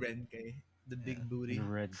eh. The red guy, the big Yeah. booty, The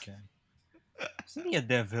red guy. Isn't he a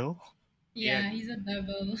devil? Yeah, Yeah. he's a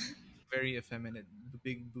devil. very effeminate, the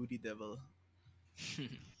big booty devil.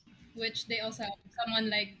 Which they also have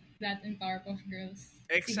someone like that in Powerpuff Girls.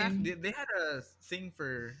 Si Exactly, Bim. they had a thing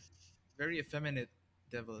for very effeminate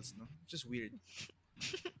devils, no? Just weird.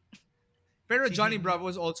 Pero Si Johnny Bim. Bravo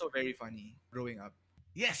was also very funny growing up.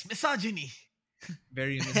 Yes, misogyny.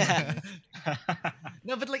 Very misogynist.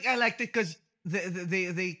 No, but like I liked it because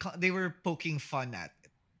they were poking fun at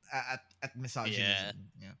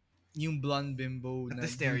misogynism. Yeah. Yung blonde bimbo At na the dude, eh, no?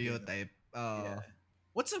 stereotype. Yeah.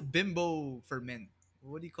 What's a bimbo for men?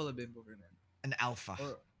 What do you call a bimbo for men? An alpha.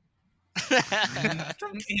 Or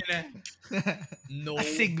Tangina. No. A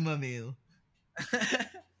sigma male.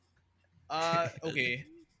 Okay.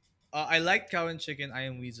 I like Cow and Chicken, I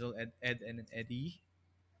Am Weasel, Ed and Eddie.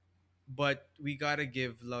 But we gotta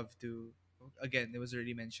give love to, again, it was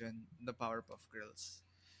already mentioned, the Powerpuff Girls.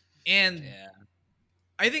 And Yeah.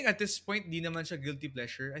 I think at this point, di naman siya guilty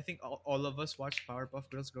pleasure. I think all of us watched Powerpuff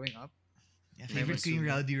Girls growing up. Yeah, I'm favorite ko yung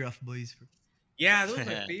assuming. Rowdy Rough Boys. Bro. Yeah, those were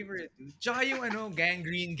my favorite. Dude. Tsaka yung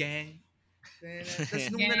Gangrene Gang. Tapos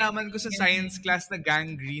nung nalaman ko sa science class na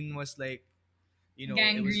gangrene was like, it was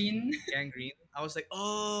Gangrene. gangrene, I was like,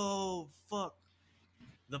 oh, fuck.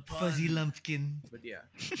 The pun. Fuzzy Lumpkin. But yeah.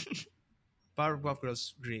 Powerpuff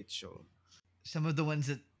Girls, great show. Some of the ones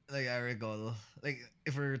that like I recall, like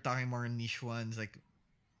if we're talking more niche ones, like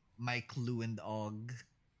Mike, Lou, and Og.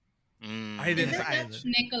 I didn't Nasa Isn't Mm. like that that island.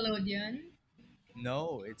 shit. Nickelodeon?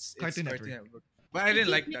 No, it's Cartoon Cartoon Network. Network. But I I didn't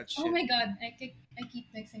keep like that oh shit. my god, I keep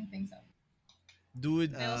mixing things up.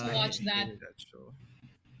 Dude, I also I Uh, watched that. hated that show.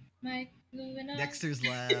 Mike, Lou, and Og. Dexter's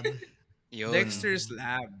Lab. Yun. Dexter's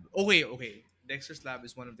Lab. Okay. Dexter's Lab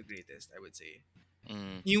is one of the greatest, I would say.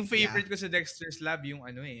 Mm. Yung Yeah. favorite ko sa Dexter's Lab, yung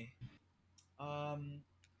ano eh. Um,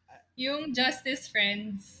 Yung Justice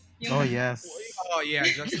Friends. Oh Yung yes. oh yeah,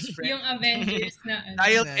 Justice Friend. yung Avengers na ano.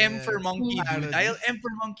 Dial Na, M for monkey, School. dude. Dial parody. M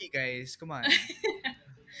for monkey, guys. Come on.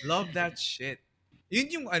 Love that shit. Yun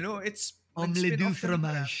yung ano, it's Omelette du nag-spin-off to, di ba?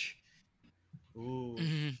 fromage. Ooh.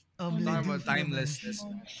 Mm. Omelette Talking du about fromage. timelessness,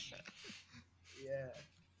 man. Yeah.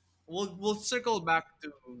 We'll circle back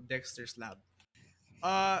to Dexter's Lab.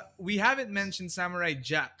 We haven't mentioned Samurai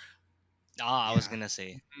Jack. Ah, I was Yeah. gonna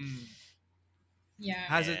say. Mm. Yeah.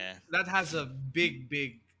 Has it Yeah. that has a big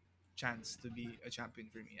chance to be a champion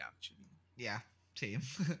for me actually. Yeah. Same.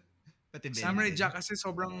 Pati Belly Samurai din. Jack kasi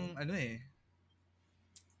sobrang ano eh,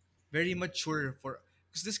 very mature for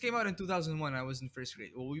because this came out in 2001. I was in first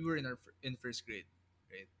grade. Well, we were in first grade,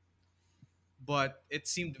 right? But it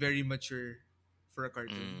seemed very mature for a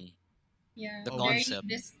cartoon. Mm. Yeah. The Oh, Very concept.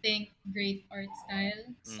 distinct, great art style.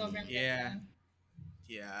 Sobrang Mm. yeah, ganda.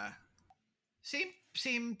 yeah.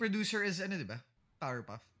 Same producer as ano, diba?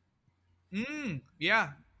 Powerpuff.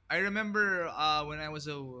 Yeah. I remember when I was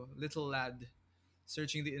a little lad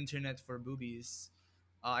searching the internet for boobies.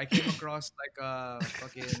 I came across like a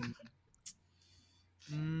fucking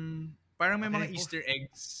parang may mga Okay. Oh, Easter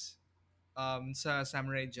eggs sa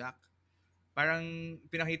Samurai Jack. Parang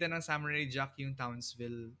pinakita ng Samurai Jack yung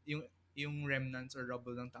Townsville, yung remnants or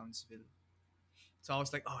rubble ng Townsville. So I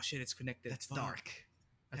was like, oh shit, it's connected. that's Fuck. dark.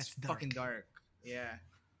 That's That's fucking dark. dark. Yeah.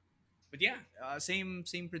 But yeah, same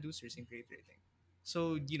producer, same creator, I think.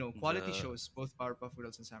 So, quality The shows, both Powerpuff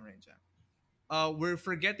Girls and Samurai Jack. We're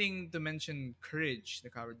forgetting to mention Courage, the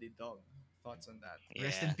Cowardly Dog. Thoughts on that?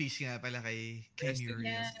 Rest in yeah. peace nga pala kay Rest Kenny in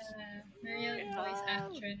Yeah. Real. peace. Real voice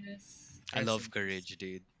actress. I Rest in love peace. courage,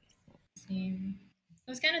 dude. Same. It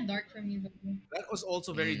was kind of dark for me though. That was also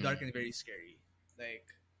very Mm. dark and very scary. Like,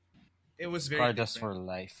 it was very Stardust different. for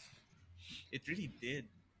life. It really did.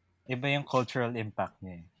 Iba yung cultural impact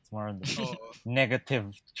niya. It's more on the Oh.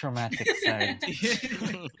 negative, traumatic side.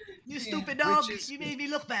 You Yeah. stupid dog! Which is You made me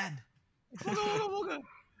look bad. Woga, woga,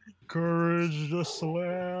 Courage the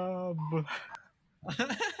slab. woga.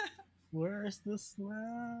 Where's the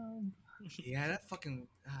slab? Yeah, that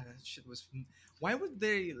shit was. Why would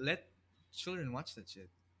they let children watch that shit?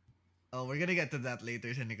 Oh, we're gonna get to that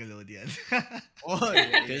later sa Nickelodeon. Oh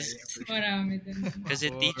yeah, Cause, for sure. Marami din. Cause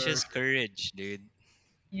it For teaches sure. courage, dude.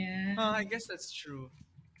 Yeah. I guess that's true.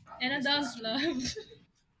 And a Yes, dog's that's love.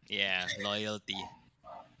 Yeah, loyalty.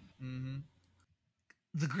 Mm-hmm.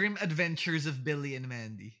 The Grim Adventures of Billy and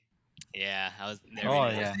Mandy. Yeah, they're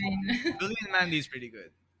Oh really yeah. good. Billy and Mandy is pretty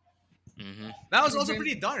good. Mm-hmm. That was The also Grim,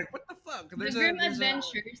 pretty dark. What the fuck? the Grim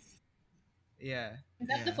Adventures. Yeah, Is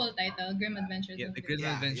that the Yeah. full title? Grim Adventures yeah, of the Billy. Grim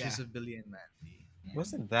Yeah, Adventures yeah. of Billy and Mandy. Yeah.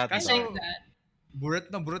 Wasn't that I Kaso, like dark? that. burat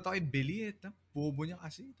na burat ako kay Billy eh. Bobo niya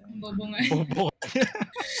kasi. Bobo nga. Bobo.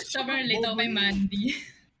 Sobrang late ako Bobo kay niya. Mandy.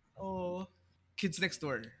 Oh, Kids Next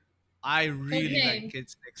Door. I Code really like name.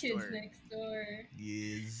 Kids Next Kids Door. Next Door.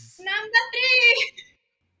 Yes. Number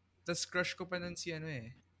 3! Tas crush ko pa nun si ano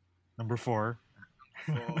eh. Number 4.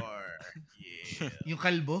 For yeah. Yung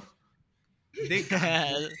kalbo. They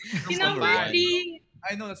Si number number one. 3!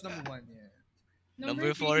 I know that's number one. Yeah.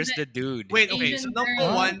 Number Three 4 is is the dude. Wait. Okay. So Asian number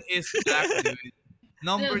girl. one is black dude.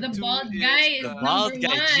 Number The two bald is guy is The the bald number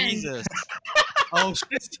guy, 1. Jesus. oh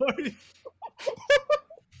shit. Sorry.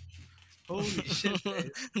 Holy shit, guys.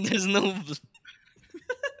 There's no.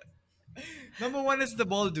 Number one is the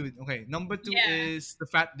bald dude. Okay. Number two Yeah. is the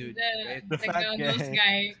fat dude. Right? The fat goggles guy.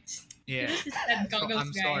 guy. Yeah. He just said So, goggles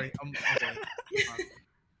I'm guy. sorry. Okay.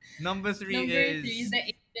 Number three Number is 3 is the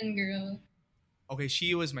Asian girl. okay.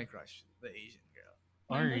 She was my crush, the Asian girl.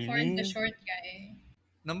 Oh, Number 4 is the really? short guy.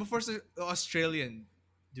 Number four is the Australian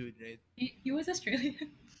dude, right? He was Australian.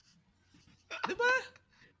 Diba?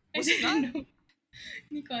 I Was it don't not? know.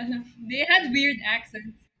 Hindi ko alam. They had weird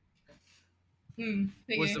accents.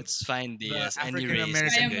 Was Sige. It's fine, the Diaz. Any African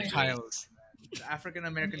race is a American Kaya good mo. child. race. The African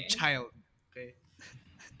American Okay. child. Okay.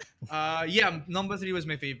 Yeah. Number three was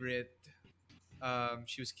my favorite.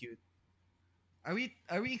 She was cute. Are we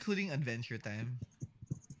including Adventure Time?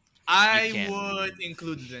 I can. would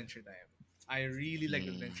include Adventure Time. I really like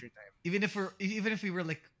Mm. Adventure Time. Even if we were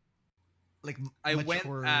like I went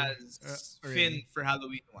mature, as already. Finn for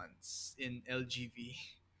Halloween once in LGV.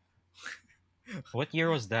 What year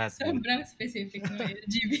was that, dude? Sobrang specific ng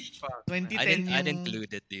LGB. Fuck, man. 2010 I'd yung...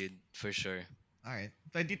 include it, dude, for sure. Alright.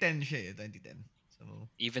 2010 siya eh. 2010. So,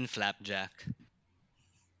 Even Flapjack.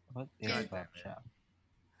 What is God Yes. damn it. Flapjack?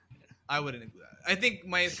 I wouldn't include that. I think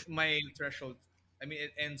my threshold. I mean,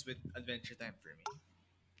 it ends with Adventure Time for me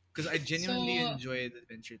because I genuinely So, enjoyed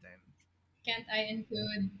Adventure Time. can't I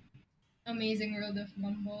include Amazing World of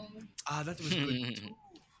Gumball? Ah, that was good too.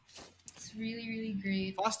 It's really, really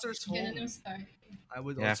great. Foster's Ganda Home. ng start. I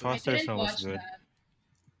would Yeah, also I Foster's include. didn't Home was watch good. that.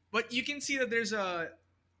 But you can see that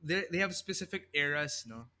they have specific eras,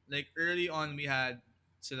 no? Like early on we had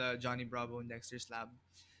sila Johnny Bravo and Dexter's Lab.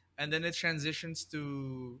 And then it transitions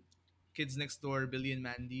to Kids Next Door, Billy and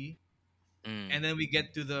Mandy. Mm. And then we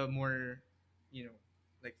get to the more, you know,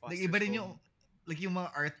 like like, Foster's iba rin Home. yung... Like, yung mga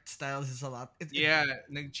art styles is a lot. Yeah,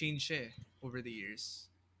 nag-change siya over the years.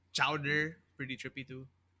 Chowder, pretty trippy too.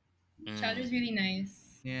 Mm. Chowder's really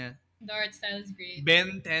nice. Yeah. The art style is great.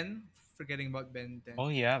 Ben 10, forgetting about Ben 10. Oh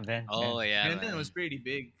yeah, Ben Oh 10. yeah, Ben 10 man. was pretty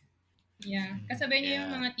big. Yeah. Mhm. Kasabay niya yung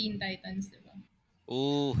Yeah. mga Teen Titans, di ba?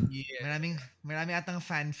 Ooh. Yeah. Marami atang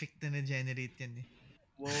fanfic na na-generate yan eh.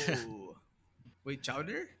 Whoa. Wait,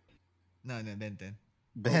 Chowder? No, Benten. Oh,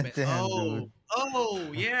 Ben 10, oh, dude.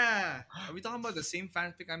 oh, yeah. Are we talking about the same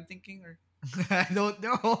fanfic I'm thinking, or I don't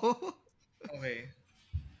know. okay?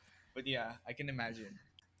 But yeah, I can imagine.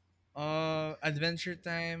 Adventure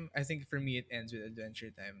Time. I think for me it ends with Adventure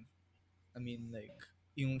Time. I mean, like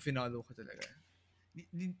yung finalo ko talaga.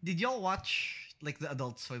 Did y'all watch like the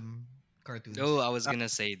Adult Swim cartoons? Oh, I was Uh, gonna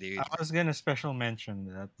say, dude. I was gonna special mention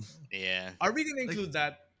that. Yeah. Are we gonna Like, include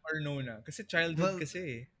that or no na? Kasi childhood well,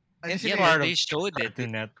 kasi. ano It's Yeah, sila eh, but part they of showed it.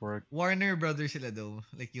 Cartoon Network. Warner Brothers sila though.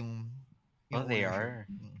 Like yung Oh, they ownership. are.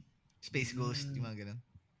 Space Ghost, yung Mm, mga ganun.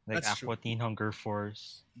 Like that's true. Aqua Teen Hunger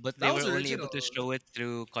Force. But they That were was only original. able to show it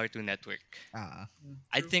through Cartoon Network. Ah.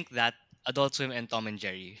 I True. think that Adult Swim and Tom and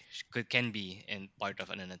Jerry can be in part of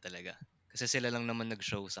ano na talaga. Kasi sila lang naman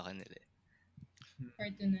nag-show sa kanila. Eh.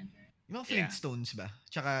 Cartoon Network. Yung mga Yeah. Flintstones ba?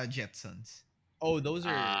 Tsaka Jetsons. Oh, those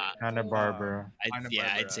are Uh, Hanna-Barbera. I'd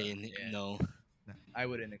Hanna-Barbera. say Yeah, no. I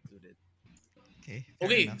wouldn't include it. Okay, fair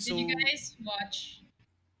Okay, enough. Did you so guys watch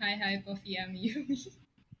Hi Hi Puffy Yummy Yumi?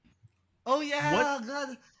 Oh what? yeah, God.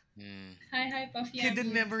 Mm. Hi Hi Puffy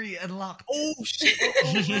Hidden Yummy. memory unlocked. Oh shit!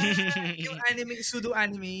 Oh man, yung anime, pseudo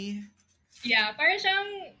anime, Yeah, para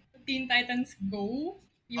siyang Teen Titans Go.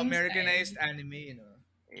 Yung Americanized style. anime, you know.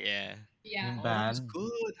 Yeah. Yeah. Yung Oh, that was band.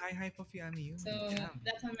 good. Hi, Puffy Ami. So, Damn.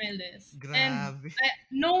 that's on my list. And Grabe.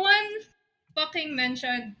 no one fucking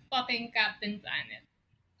mentioned fucking Captain Planet.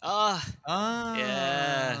 Ah,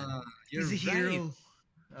 yeah. Ah, you're He's a right. hero.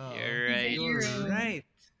 Oh. You're He's a right. You're hero. right.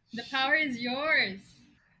 The power is yours.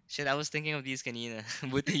 Shit, I was thinking of these kanina.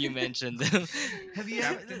 Buti you mentioned them. Have you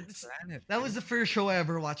ever? Captain Planet. That was the first show I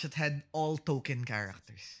ever watched that had all token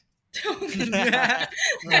characters. Yeah.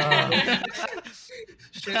 Ah.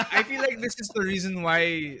 Shit, I feel like this is the reason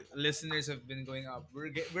why listeners have been going up.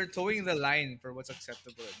 We're towing the line for what's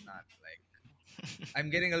acceptable and not. Like, I'm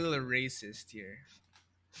getting a little racist here.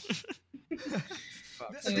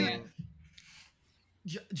 Fuck. So, Dude,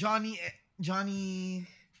 yeah. Johnny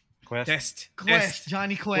Quest. Test. Quest. Test.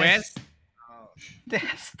 Johnny Quest. Quest. Oh.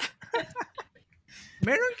 Test.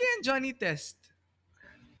 Meron kayang Johnny Test.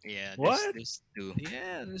 Yeah, What? there's two.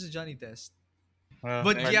 Yeah, there's a Johnny Test. Well,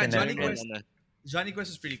 But yeah, Cartoon Johnny Network. Quest. Johnny Quest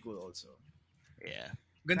is pretty cool also. Yeah.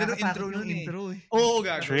 Ganda ng intro Nakakatakot nun yung eh. intro eh. Oo,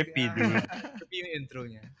 gago. Trippy, dude. Trippy yung intro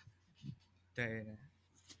niya. Tayo na.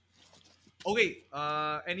 Okay,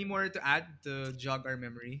 any more to add to jog our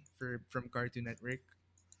memory from Cartoon Network?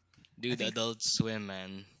 Dude, think- Adult Swim,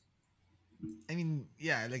 man. I mean,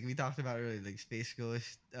 yeah, like we talked about earlier, like Space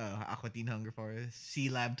Ghost, Aqua Teen Hunger Force, Sea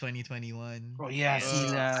Lab 2021. Oh yeah, I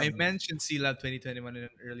C-Lab. mentioned C Lab 2021 in an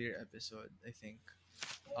earlier episode, I think.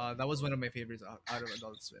 That was one of my favorites out of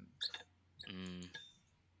Adult Swim. Mm.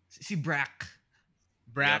 Si Brack.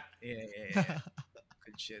 Brat. Yeah.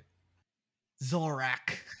 Good shit.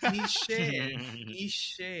 Zorak. Niche.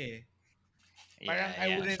 Niche. Parang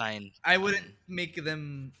Yeah, yeah, fine. I wouldn't fine. make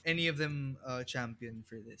them any of them champion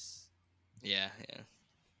for this Yeah, yeah.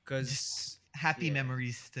 because Happy Yeah.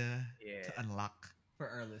 memories to yeah. unlock for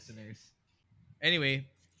our listeners. Anyway,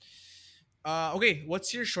 okay,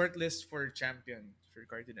 what's your short list for champion for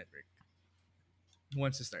Cartoon Network? Who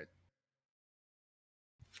wants to start?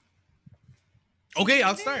 Okay,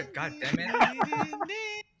 I'll start. God damn it,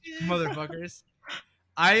 motherfuckers!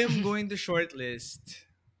 I am going to shortlist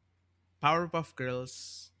Powerpuff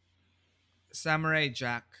Girls, Samurai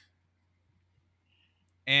Jack,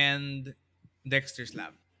 and Dexter's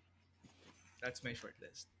Lab. That's my short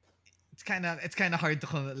list. It's kind of hard to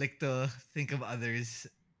to think of others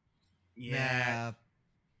Yeah, na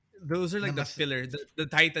those are na like the mas pillar, the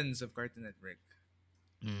titans of Cartoon Network.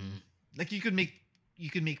 mm, Mm. like you could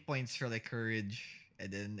make points for like Courage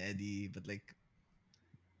and then Eddie, but like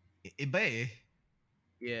iba eh.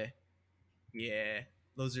 Yeah, yeah.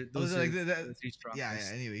 Also Those like are the three yeah.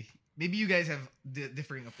 strongest. Anyway, maybe you guys have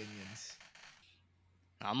differing opinions.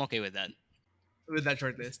 I'm okay with that. With that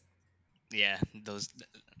short list. Yeah, those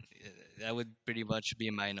that would pretty much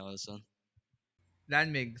be mine also.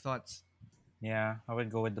 Danmig, thoughts? Yeah, I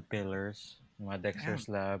would go with the pillars. Mga Damn. Dexter's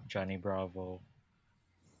Lab, Johnny Bravo.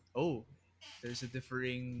 Oh, there's a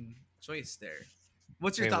differing choice there.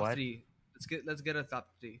 What's your Wait, top what? three? Let's get a top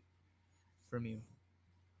three from you.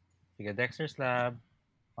 We got Dexter's Lab,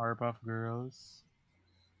 Powerpuff Girls,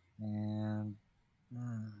 and...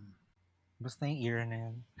 Hmm, basta yung era na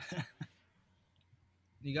yun.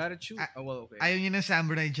 You gotta choose. I, Oh well, okay. ayaw niya ng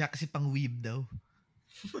Samurai Jack kasi pang weeb daw.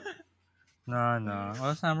 No, no.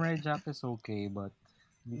 Well, Samurai Jack is okay, but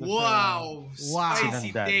di ko siya Wow, Wow.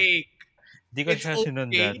 spicy sinundan. take. Di ko It's siya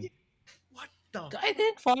sinundan. okay. What the I fuck?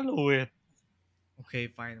 didn't follow it. Okay,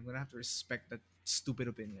 fine. I'm gonna have to respect that stupid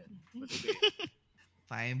opinion. But okay.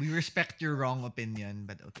 Fine, we respect your wrong opinion,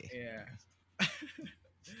 but okay. Yeah.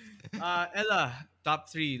 Ella, top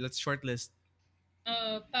three. Let's shortlist.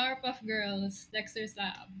 Powerpuff Girls, Dexter's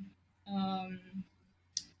Lab. Um,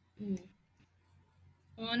 ooh,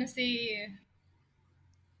 I want to say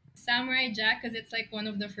Samurai Jack because it's like one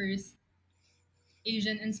of the first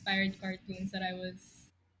Asian-inspired cartoons that I was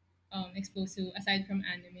exposed to, aside from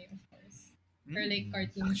anime, of course, or like Mm,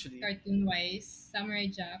 cartoon actually, cartoon wise, Samurai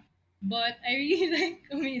Jack. But I really like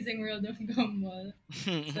Amazing World of Gumball,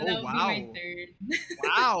 so oh that would be my wow, third.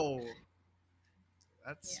 wow,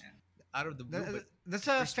 that's Yeah, out of the blue, but That's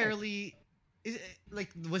a respect. fairly like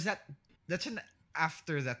was that that's an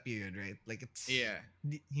after that period, right? Like it's Yeah.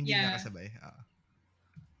 hindi niya yeah. kasabay.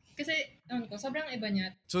 Kasi, ano ko, sobrang iba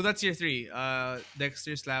niya. So that's your three.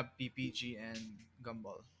 Dexter Slap, PPG, and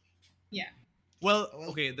Gumball. Yeah. Well, Well,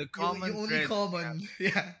 okay. The yung common only thread we have, common,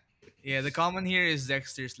 yeah. yeah, the common here is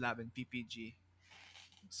Dexter Slap and PPG.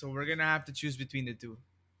 So we're gonna have to choose between the two.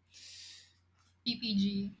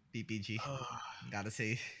 PPG. PPG. Gotta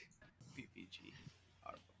say. PPG.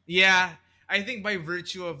 Yeah, I think by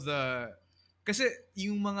virtue of the kasi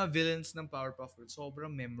yung mga villains ng Powerpuff Girls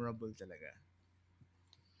sobrang memorable talaga.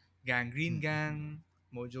 Gang Green Mm. Gang,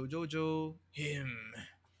 Mojo Jojo, him.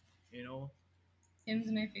 You know,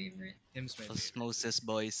 Him's my favorite. him's my favorite. Osmosis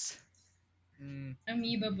Boys. Mm,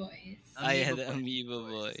 Amoeba Boys. I Amoeba had Boys. Amoeba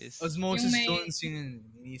Boys. Yung Osmosis may Jones yung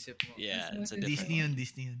inisip mo. Yeah, it's a Osmosis different Disney one. yun, Boys.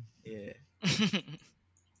 Disney yun. Yeah.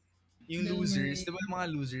 Yung Bill losers, Murray. di ba yung mga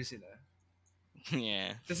losers sila? Yeah.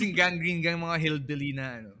 Tapos yung Gang Green Gang, mga hillbilly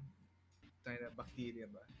na ano. Tayo na, bacteria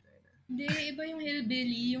ba? Tayo na. Hindi, iba yung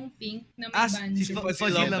hillbilly, yung pink na may Ah, si banjo. Fuzzy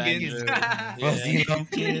Fuzzy May Lumpkins. Lumpkins. banjo. Yeah. Fuzzy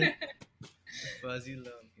Lumpkin. Fuzzy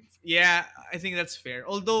Lumpkins. Yeah, I think that's fair.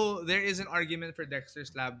 Although, there is an argument for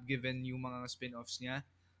Dexter's Lab given yung mga spin-offs niya.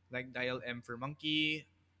 Like Dial M for Monkey,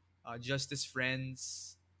 Justice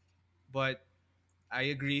Friends. But, I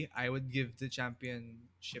agree. I would give the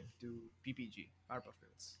championship to PPG, Powerpuff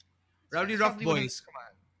Girls. Rowdy It's Rough probably one of Boys, come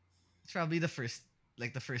on. it's probably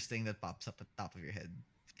the first thing that pops up at the top of your head.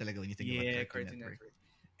 Talaga when you think about Yeah, Cartoon Cartoon Network. Network.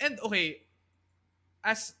 And okay,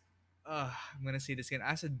 as I'm gonna say this again,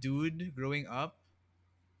 as a dude growing up,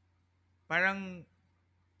 parang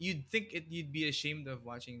you'd be ashamed of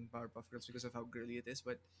watching Powerpuff Girls because of how girly it is,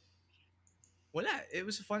 but wala, it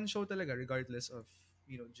was a fun show talaga regardless of,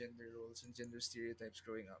 gender roles and gender stereotypes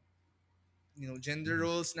growing up. Gender Mhm.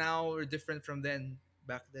 roles now are different from then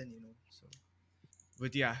back then. So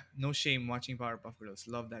but yeah, no shame watching Powerpuff Girls.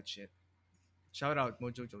 Love that shit. Shout out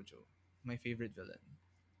Mojo Jojo, my favorite villain.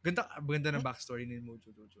 Ganda ng backstory ni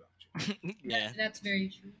Mojo Jojo actually. Yeah. That's very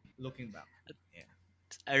true. Looking back. Yeah.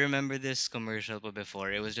 I remember this commercial but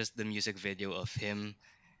before. It was just the music video of him,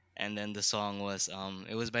 and then the song was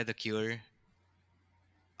it was by The Cure.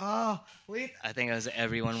 Oh, wait. I think it was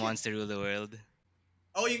Everyone Shit. Wants to Rule the World.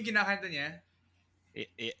 Oh, yung kinakanta niya?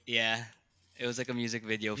 Yeah. It was like a music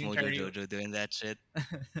video of Yung Mojo karaoke. Jojo doing that shit.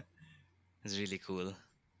 It's really cool.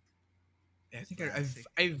 I think Classic.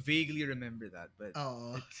 I vaguely remember that, but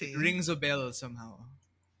Oh, it same. rings a bell somehow.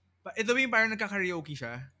 But ito ba yung parang nagka-karaoke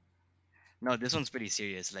siya? No, this one's pretty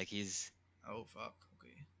serious. Like he's Oh, fuck.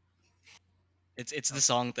 Okay. it's the Okay.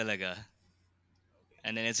 song talaga.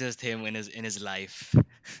 And then it's just him in his life.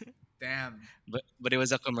 Damn. But it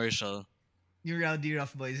was a commercial. Yung Rowdy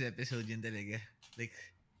Rough Boys episode yun talaga. Like,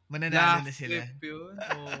 mananalo Laugh na sila. flip yun.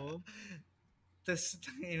 Oo. Tas,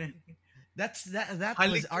 tangina. That was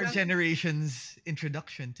Halik our lang. generation's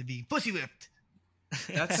introduction to being pussy whipped.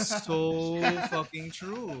 That's so fucking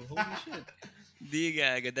true. Holy shit. Di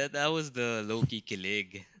gaga. That was the low key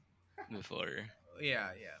kilig before. Yeah,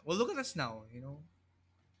 yeah. Well, look at us now. You know,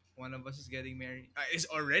 one of us is getting married. Is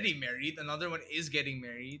already married. Another one is getting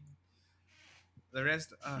married. The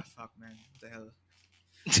rest, fuck, man. What the hell?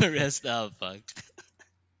 The rest of fuck.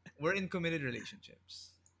 We're in committed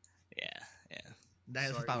relationships. Yeah, yeah.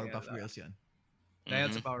 Dahil sa Sorry, Powerpuff Ella. Girls yun.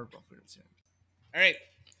 That's Mm-hmm. a power profits. All right.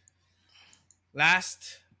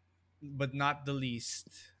 Last but not the least,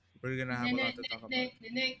 we're gonna have a lot Nick, to talk about. Nick,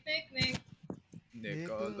 Nick, Nick, Nick, Nick.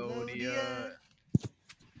 Nickelodeon. Nickelodeon.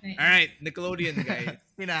 All Nice. right, Nickelodeon guys. Let's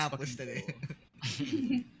Pinapos fucking na eh. go.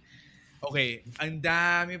 Okay, ang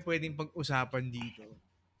dami pwedeng pag-usapan dito.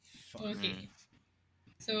 Fuck. Mm. Okay.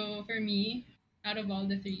 So for me, out of all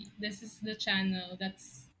the three, this is the channel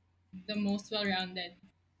that's the most well-rounded.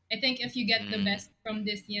 I think if you get the Mm. best from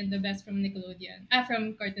Disney and the best from Nickelodeon,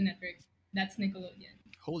 from Cartoon Network, that's Nickelodeon.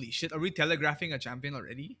 Holy shit, are we telegraphing a champion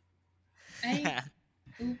already? I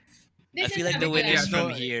oops. I This is feel like the sabi ko Yeah, winners lang. from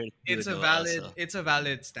no, here too, it's a though. valid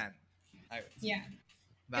Also. stand. I would say. Yeah,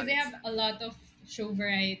 because they Valid have stand. a lot of show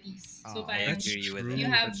varieties. So I Oo. That's parang agree with you that.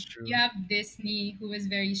 true. have That's you true. have Disney who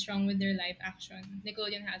is very strong with their live action.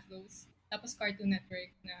 Nickelodeon has those. Tapos Cartoon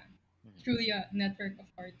Network na Mhm. truly a network of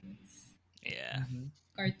cartoons. Yeah. Mm-hmm.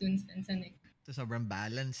 Cartoons and sa Nick. So sobrang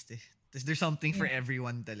balanced eh. There's something for Yeah.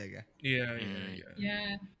 everyone talaga. Yeah, yeah, Mm. yeah.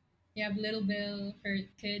 Yeah. You have Little Bill for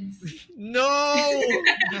kids. No! Little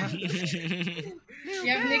You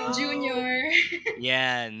have Nick Bell! No! Jr.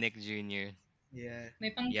 Yeah, Nick Jr. Yeah.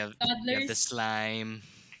 May pang You have the toddlers. slime.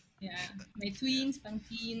 Yeah. May Yeah. tweens, pang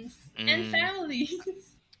teens. And Mm. families.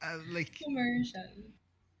 Like Commercial.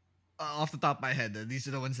 off the top of my head, these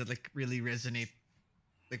are the ones that like really resonate.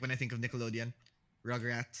 Like when I think of Nickelodeon,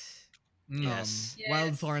 Rugrats, Mm. Yes.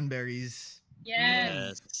 Wild Yes. Thornberries. Yes.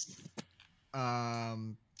 Mm. Yes.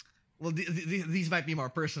 Um, well, these might be more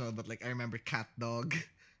personal, but like I remember Cat Dog.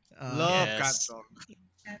 Love Cat Yes. Dog.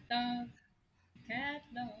 Cat dog. Cat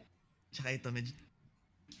dog. Tsaka ito,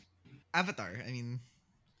 Avatar. I mean,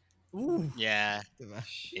 Ooh. Yeah. diba?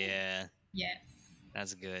 Shit. Yeah. Yes.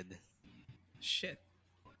 That's good. Shit.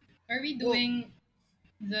 Are we Well, doing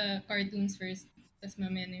the cartoons first? Tas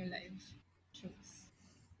mamaya na yung live shows.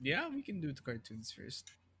 yeah, we can do the cartoons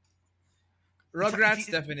first. It's Rugrats,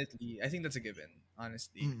 definitely. I think that's a given,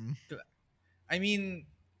 honestly. mm, I mean,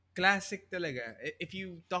 classic talaga. If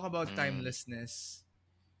you talk about Mm. timelessness,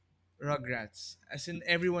 Rugrats. As in,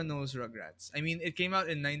 everyone knows Rugrats. I mean, it came out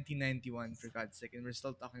in 1991, for God's sake, and we're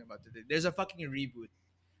still talking about it. There's a fucking reboot.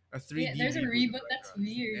 A Yeah, 3D there's a reboot of reboot that's Rugrats.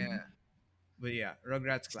 weird. Yeah. But yeah,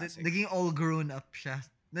 Rugrats classic. naging all grown up siya.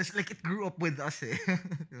 That's like it grew up with us eh.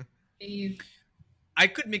 Dave. I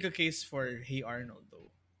could make a case for Hey Arnold, though,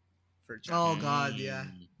 for Oh champion. god, yeah.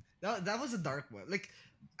 Mm. That was a dark one. Like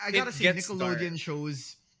I gotta It say, gets dark. Nickelodeon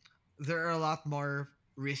shows there are a lot more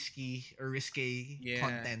risque Yeah,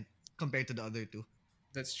 content compared to the other two.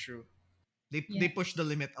 that's true. They Yeah. push the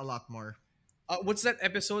limit a lot more. What's that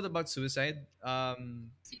episode about suicide?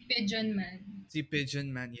 Si Pigeon Man. Si Pigeon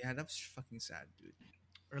Man. Yeah, that was fucking sad, dude.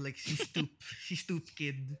 Or like she stoop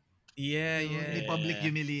kid. Yeah, The yeah. public Yeah.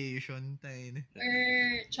 humiliation. Tayo. Or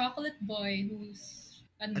Chocolate Boy whose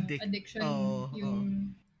addiction Oh,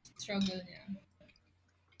 yung struggle niya.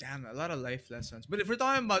 Damn, a lot of life lessons. But if we're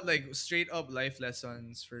talking about like straight up life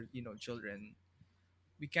lessons for children,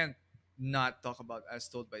 we can't not talk about As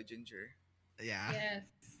Told by Ginger. yeah. Yes.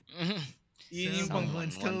 Yun yung pang Someone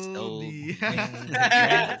Someone's once told told me. me the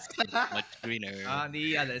grass is much greener. on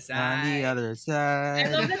the other On the side. other I love side.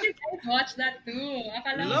 that you guys watch that too.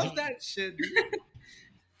 Akala ko. Love that shit, dude.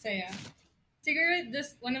 So yeah. Siguro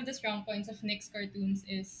this one of the strong points of Nick's cartoons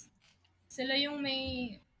is sila yung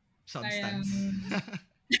may parang Substance.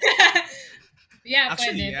 yeah,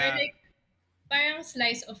 Actually, pwede. Pero yeah, like parang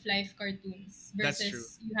slice of life cartoons that's true.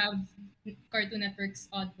 versus you have Cartoon Network's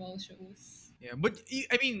oddball shows. Yeah, but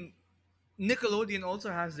I mean, Nickelodeon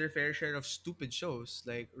also has their fair share of stupid shows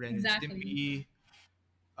like Ren and Exactly. Stimpy,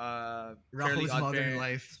 Fairly Rocco's Odd Modern Parents,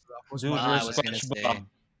 Life. Rocko's Dude, Modern Ah, we're I was gonna Life. say.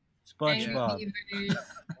 SpongeBob. Tiny Yeah. SpongeBob.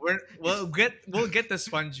 Beavers. We'll get the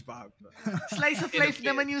SpongeBob Slice of in a life bit.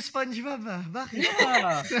 naman yung SpongeBob ah. Bakit?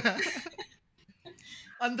 Yeah.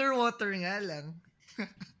 Underwater nga lang.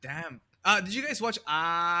 Damn. Did you guys watch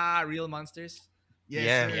Real Monsters? Yes, Yes.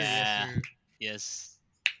 sir. Yes, Yeah. sir. Yes.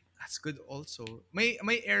 That's good also. May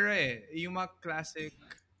era eh. Yung mga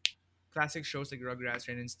classic shows like Rugrats,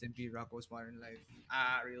 Ren and Stimpy, Rocko's Modern Life.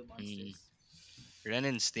 Real Mm. Monsters. Ren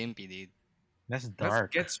and Stimpy, dude. That's That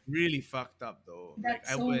dark. gets really fucked up though. Like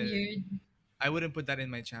That's so weird. I wouldn't put that in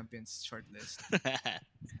my champions shortlist.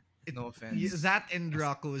 No offense. That and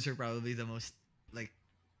Rocco's are probably the most like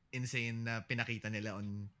insane na pinakita nila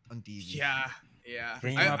on TV. Yeah, yeah.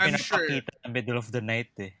 Yan yung I, mga I'm sure. pinapakita in the middle of the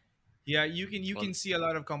night eh. Yeah, you can Well, see a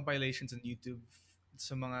lot of compilations on YouTube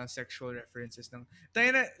sa mga sexual references ng. Tayo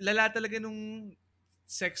na lala talaga nung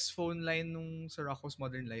sex phone line nung sa Rocco's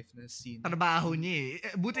Modern Life na scene. Trabaho niya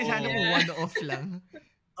eh. Buti sana Oh. kung Yeah. one-off lang.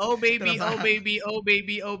 Oh baby, oh Trabaho. baby, oh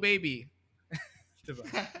baby, oh baby. Diba?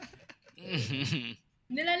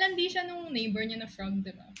 Nilalandi siya nung neighbor niya na frog,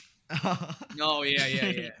 di ba? No, yeah, yeah,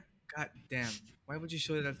 yeah. God damn. Why would you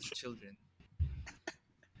show that to children?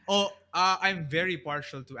 Oh, I'm very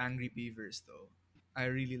partial to Angry Beavers though. I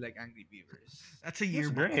really like Angry Beavers. That's a That's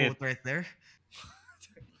yearbook great. quote right there.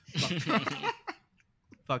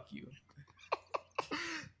 Fuck you.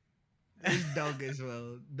 There's Doug as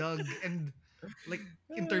well. Doug and like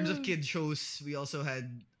in terms of kid shows, we also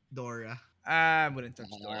had Dora. I wouldn't touch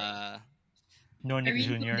Dora. No Are Nick we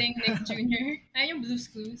Jr. including Nick Jr.? Ay, yung Blue's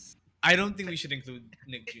Clues. I don't think we should include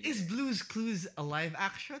Nick Jr. Is Blue's Clues a live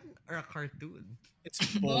action or a cartoon? It's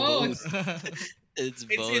Both. it's It's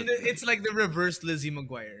both. it's like the reverse Lizzie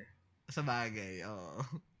McGuire. Sa bagay, oh.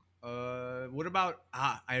 What about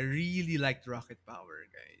I really liked Rocket Power,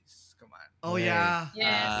 guys. Come on. Oh Right. yeah.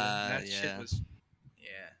 Yes. That shit Yeah. was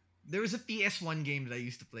yeah. There was a PS1 game that I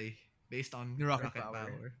used to play based on Rocket Rocket, Power.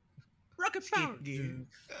 Power. Rocket Skate Power. game.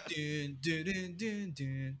 Dun, dun, dun, dun,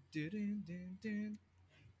 dun, dun, dun, dun, dun.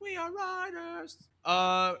 We are riders.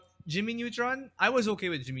 Jimmy Neutron. I was okay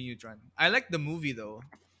with Jimmy Neutron. I liked the movie though.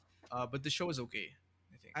 But the show was okay.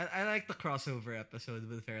 I think. I like the crossover episode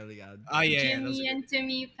with Fairly Odd. Ah yeah, that was Jimmy good. and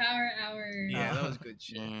Timmy Power Hour. Yeah, that was good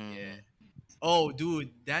shit. Mm. Yeah. Oh, dude,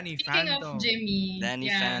 Danny Speaking Phantom. of Jimmy, Danny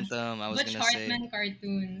yeah, Phantom, I was Butch gonna say. Hartman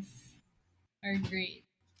cartoons are great.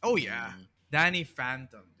 Oh yeah, Mm. Danny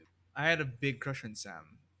Phantom. Dude. I had a big crush on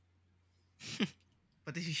Sam.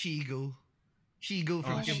 Pati si Shigo. Shigo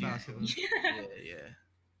from Oh, Kim Shigo. Possible. Yeah, yeah.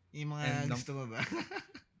 Yung mga And gusto mo ba?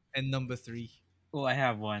 And number 3. Oh, I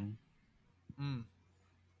have one. Mm.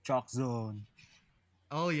 Chalk Zone.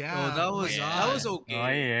 Oh yeah. Oh, that my was yeah. that God. was okay.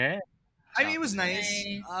 Oh yeah. I mean, it was nice.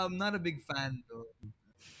 Nice. I'm not a big fan though.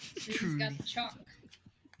 He's Truly. got chalk.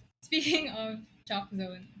 Speaking of Chalk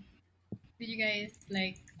Zone, did you guys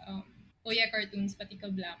like oh yeah, cartoons pati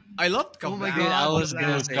Kablam? I loved Oh my Kablam. Dude, I God, was Kablam.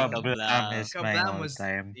 gonna say Kablam Kablam. is my Kablam was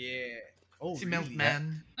all-time. yeah. Oh, Si really?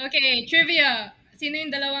 Milkman. Okay, trivia. Sino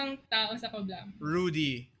yung dalawang tao sa Kablam?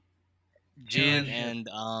 Rudy. June And-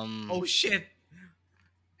 and Oh shit!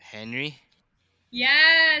 Henry.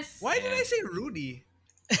 Yes! Why did Yeah. I say Rudy?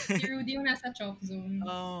 Si Rudy yung nasa Chalk Zone.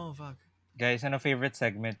 Oh fuck. Guys, ano favorite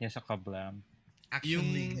segment niya sa Kablam? Action Yung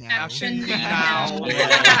League now. Action League League now. now.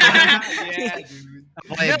 Yeah, dude.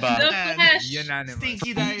 Okay ba? The Man, Flash! Unanimous.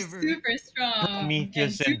 Stinky Diver. Super strong.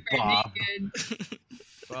 Prometheus and and super Bob. naked.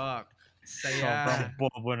 Fuck. Sobrang Saya.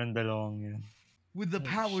 bobo ng dalawang yun. With the Oh,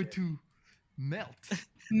 power shit. to melt.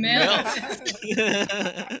 Melt.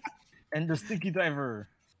 And the Stinky Diver.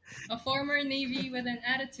 A former Navy with an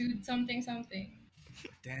attitude something something.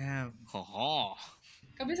 Damn. Hoho.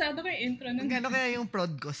 Kabisado ko yung intro nun. Magkano kaya yung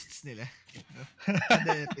prod costs nila?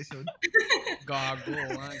 Kada episode. Gago.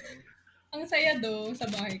 man. Ang saya do sa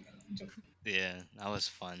bahay ko. Joke. Yeah, that was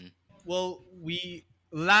fun. Well,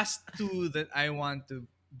 last two that I want to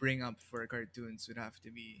bring up for cartoons would have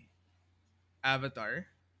to be Avatar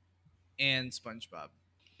and SpongeBob.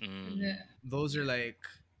 Mm. Those are like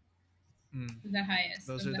The highest.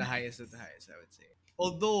 those of are the highest of the highest, I would say.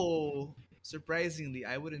 Although surprisingly,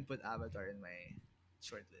 I wouldn't put Avatar in my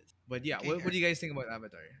short list. But yeah, Okay, what do you guys think about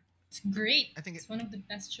Avatar? It's great. I think It's one of the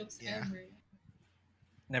best shows Yeah. ever.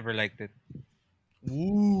 Never liked it.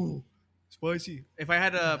 Ooh, spicy. If I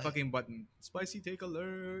had a fucking button, spicy take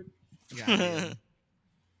alert. Yeah.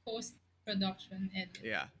 Post production edit.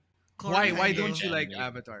 Yeah. Korra Why kind don't of- you like Yeah.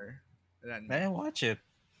 Avatar? I didn't watch it.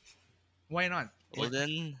 Why not? Well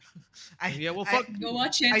then, Yeah, well, I- fuck. Go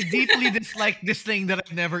watch it. I deeply dislike this thing that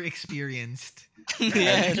I've never experienced.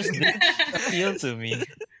 yeah, It just didn't appeal to me.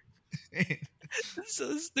 it's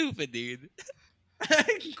so stupid, dude.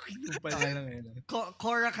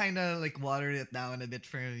 Korra kind of like watered it down a bit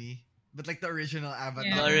for me. But like the original Avatar,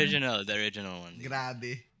 Yeah. The original one. dude.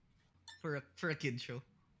 grabe. For a kid show.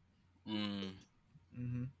 Mm.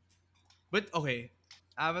 hmm But okay,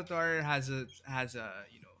 Avatar has a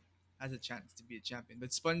chance to be a champion. But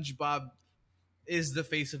SpongeBob is the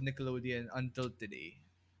face of Nickelodeon until today.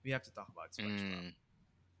 We have to talk about SpongeBob. Mm.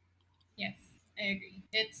 Yes, I agree.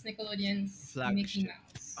 It's Nickelodeon's Flagship. Mickey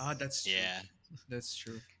Mouse. Ah, that's true. Yeah. That's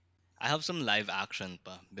true. I have some live action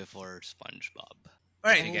pa before SpongeBob. All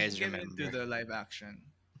right, You we'll guys get into remember. the live action.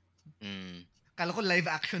 Mm. Kala ko live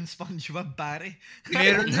action SpongeBob, pare.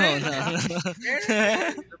 Meron No, rin. no, Meron rin no.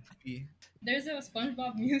 in the movie. There's a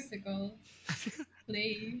SpongeBob musical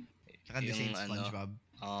play. Tsaka This Yung Ain't ano, SpongeBob.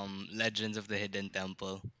 Legends of the Hidden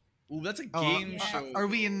Temple. Ooh, that's a Oh, game Yeah. show are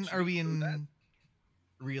we though. in Should are we we do that? in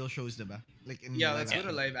real shows, diba? Like in Yeah, live let's go to Yeah.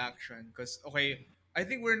 action. live action. Because, okay, I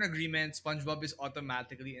think we're in agreement. SpongeBob is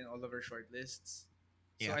automatically in all of our shortlists.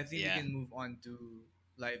 So Yeah. I think we Yeah. can move on to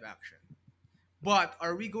live action. But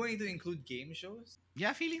are we going to include game shows?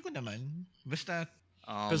 Yeah, feeling ko naman. Basta,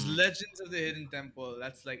 Because Um, Legends of the Hidden Temple,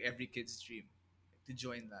 that's like every kid's dream to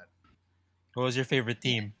join that. What was your favorite Yeah.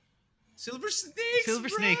 team? Silver Snakes, Silver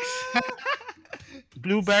bro! Snakes.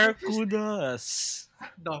 Blue Silver Snakes. Barracudas.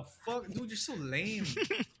 The fuck? Dude, you're so lame.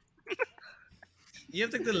 You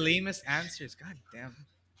have like the lamest answers. God damn.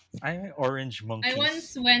 I'm orange I once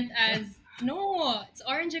monkeys. went as no, it's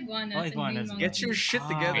orange Oh, iguanas and green iguanas. Get your monkeys. shit Ah,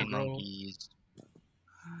 together, Green bro. Monkeys.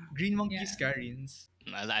 Green Monkey Yeah. Scarians.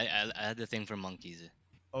 I had the thing for monkeys.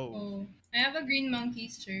 Oh. Oh, I have a green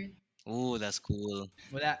monkeys shirt. Ooh, that's cool.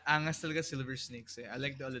 Wala, angas talaga Silver Snakes eh. I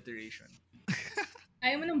like the alliteration.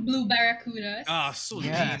 Ayaw mo ng blue barracudas. Ah, so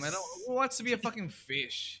lame. I don't. Yes. Who wants to be a fucking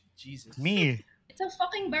fish? Jesus. Me. It's a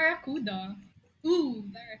fucking barracuda. Ooh,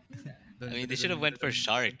 barracuda. I mean, they should have went for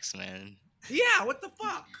sharks, man. Yeah, what the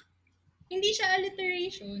fuck? Hindi siya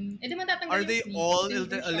alliteration. Eh di matatanggal Are yung they snake. all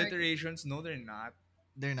Silver shark. alliterations? No, they're not.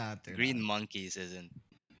 they're not. They're Green not. monkeys isn't.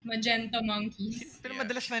 Magenta monkeys. Pero Yeah.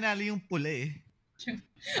 madalas manalo yung pula eh.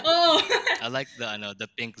 Oh! I like the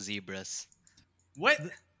pink zebras. What?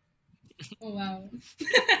 Oh, wow.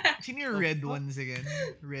 Sino yung The red fuck? ones again?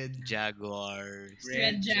 Red. Jaguars.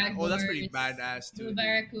 Red Oh, that's pretty jaguars, badass too. blue dude.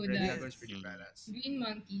 barracudas. Red Jaguar's pretty Mm. badass. Green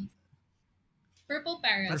monkeys. Purple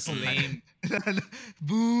parrots. That's lame.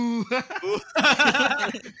 Boo!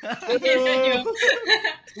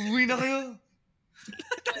 Uwi na kayo.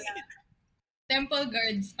 Temple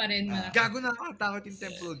guards pa rin malaki. Gago na nakakatakot yung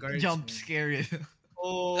Temple Guards. Jump man. scare.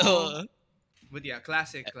 Oh. Oh, But yeah,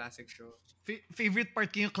 classic show. Favorite part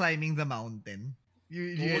ko yung climbing the mountain.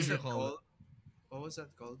 You What was guys that recall? called? What was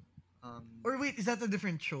that called? Or wait, is that a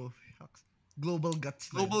different show? Shucks. Global Guts.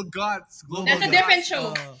 na. Global Gods. Global That's a Gods. different show.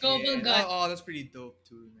 Oh, Global Yeah. Guts. Oh, that's pretty dope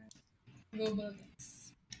too, man. Global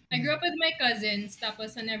Guts. I grew up with my cousins.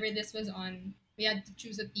 Tapos whenever this was on, we had to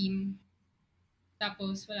choose a team.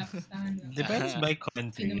 Tapos wala pa sa lang. Depends by Sino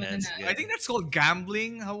country. man That's nanalo. I think that's called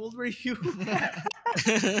gambling. How old were you?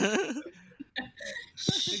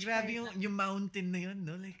 Grabe yung mountain na yun,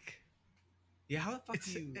 no? Like, Yeah, how the fuck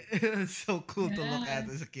it's, do you? it's so cool to look Yeah. at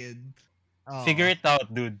as a kid. Oh, Figure it out,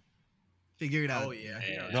 dude. Figure it out. Oh yeah.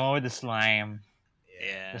 Yeah. The one with the slime.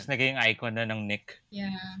 yeah. Tapos naging icon na ng Nick.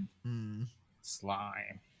 Yeah. Mm.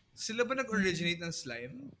 Slime. Sila ba nag-originate ng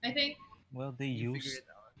slime? I think Well, they You used... figure it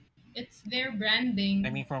out. it's their branding. I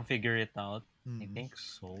mean, from Figure It Out. I Mm. think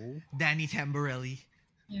so. Danny Tamborelli.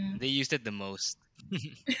 Yeah. They used it the most.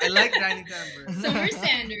 I like Danny Tamber. Summer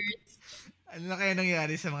standards. Ano na kaya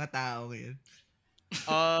nangyari sa mga tao ngayon?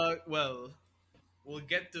 Well, we'll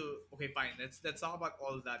get to. Okay, fine. Let's talk about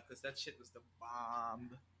all that because that shit was the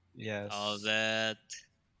bomb. Yes. All that.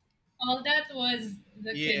 All that was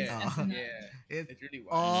the kids' Yeah, SNL. yeah. It, It really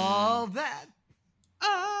was. all that.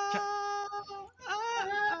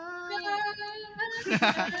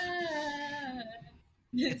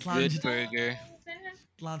 Yes. Plunged- Good burger.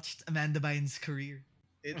 Launched Amanda Bynes' career.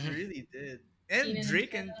 It Mhm. really did. And Keenan and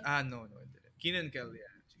Drake and Kel. no, it didn't. Keenan and Kel,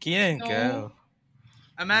 yeah. Keenan No. Kel.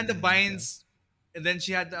 Amanda Keenan and Bynes, and then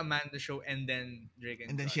she had the Amanda show, and then Drake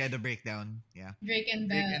and And then she Josh. had a breakdown. Yeah. Drake and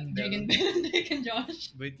Drake Bell. and Drake and Bell. Bell. Drake and Josh.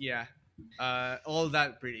 But yeah, all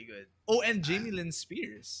that pretty good. Oh, and Jamie Lynn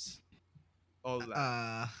Spears. All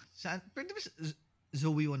that. Pero di ba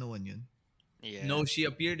Zoe 101 yun? Yeah. No, she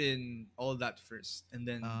appeared in all that first, and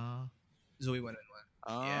then Zoe 101.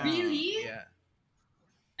 Oh. Yeah. Really? Yeah,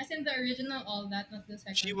 As in the original All That, not the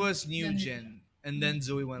second. she was new generation. gen, and then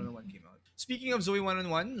Zoe 101 came out. Speaking of Zoe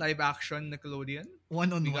 101, live action Nickelodeon.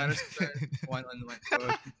 One on We one. gotta start 1-on-1.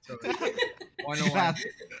 Sorry. 101.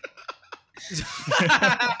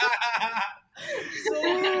 So,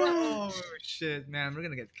 oh shit, man, we're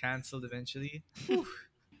gonna get canceled eventually. Whew.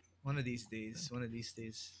 One of these days. One of these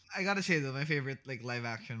days. I gotta say though, my favorite like live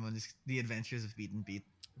action one is The Adventures of Pete and Pete.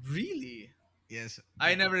 Really? Yes.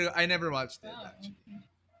 I never watched it Wow. actually.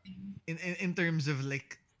 In terms of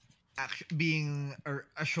like being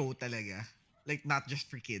a show talaga. Like not just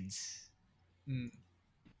for kids. Mm.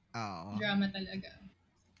 Oh. Drama talaga.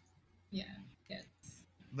 Yeah. Gets.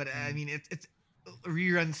 But I mean it's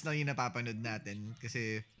reruns na yung napapanood natin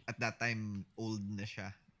kasi at that time old na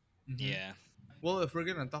siya. Mhm. Yeah. Well, if we're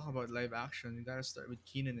gonna talk about live action, we gotta start with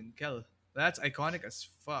Keenan and Kel. That's iconic as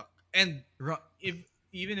fuck. And Ro- if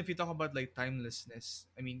even if you talk about like timelessness,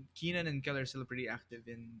 I mean, Keenan and Kel are still pretty active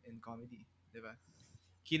in comedy, diba?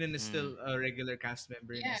 Keenan is Mm. still a regular cast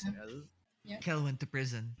member in Yeah. SNL. Yep. Kel went to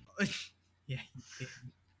prison. Yeah, he did.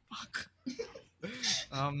 Fuck.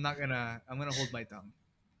 I'm gonna hold my tongue.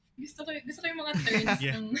 Gusto ko yung mga turns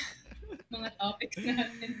Yeah. ng mga topics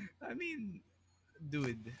natin. I mean,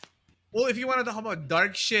 dude. Well, if you want to talk about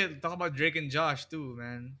dark shit, talk about Drake and Josh too,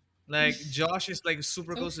 man. Like Josh is like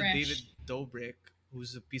super So close to David fresh. Dobrik,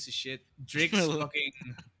 who's a piece of shit. Drake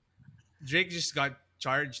just got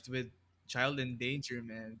charged with child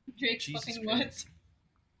endangerment. Drake Jesus fucking what? Christ.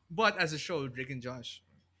 But as a show, Drake and Josh,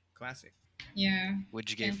 classic. Yeah.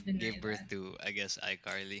 Which Can't deny gave birth that. to, I guess,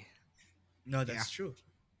 iCarly. No, Yeah. that's true.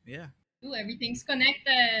 Yeah. Ooh, everything's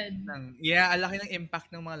connected. Yeah, a laki ng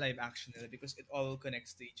impact ng mga live action nila because it all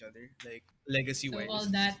connects to each other. Like, So all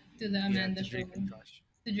legacy-wise. that to the Yeah, Amanda to show. Drake and Josh.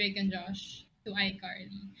 To Drake and Josh. To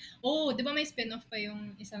iCarly. Oh, di ba may spin-off pa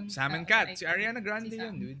yung isang Sam and tao sa Cat. Si iCarly? Ariana Grande Si yun,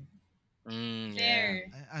 Sam. dude. Mm, yeah.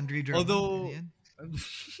 There. Andre Drummond. Ano Although... yan?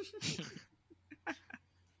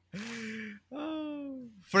 Oh.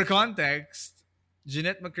 For context,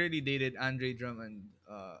 Jeanette McCurdy dated Andre Drummond,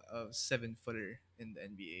 a 7-footer in the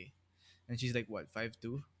NBA. And she's like, what,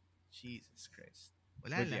 5'2"? Jesus Christ.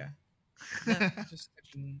 Wala But lang. yeah. Nah, just,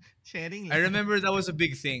 Sharing I lang. remember that was a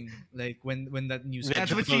big thing. Like, when that news came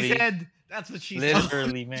That's out. what she Literally. said. That's what she said.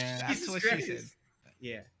 Literally, man. That's Jesus what Christ. she said.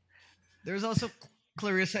 Yeah. There's also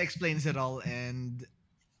Clarissa Explains It All and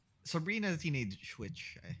Sabrina the Teenage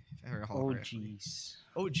Witch, if I recall Oh, correctly. jeez.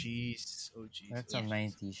 Oh, jeez. Oh, jeez. That's Oh, some Yeah.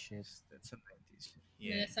 90s shit. That's some 90s.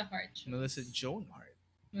 Yeah. Melissa Hart. shows. Melissa Joan Hart.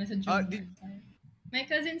 Melissa Joan did- Hart. Sorry. My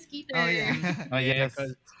cousin Skeeter. Oh, yeah. Oh, Yeah, yes.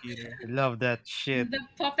 Cousin Skeeter. I love that shit. The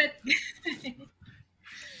puppet. Do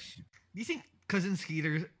you think Cousin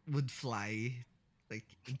Skeeter would fly like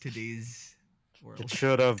in today's world? It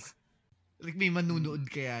should have. Like may manunood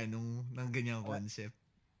kaya ng ganyang concept.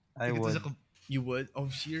 I Like, it was would. a com- You would? Oh,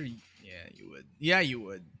 sure. Yeah, you would. Yeah, you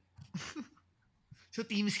would. So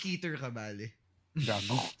Team Skeeter ka bale.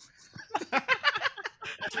 Gago.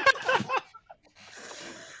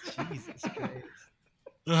 Jesus Christ.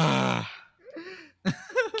 Ah.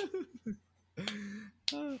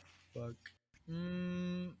 Oh, fuck.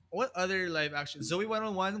 What other live action? Zoe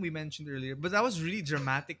 101 we mentioned earlier, but that was really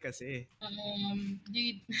dramatic kasi.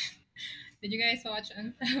 Did you guys watch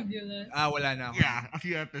Unfabulous? Wala na ako. Yeah, a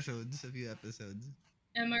few episodes.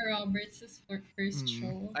 Emma Roberts' first Mm.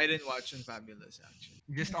 show. I didn't watch Unfabulous actually.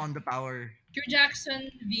 Just on the power. Drew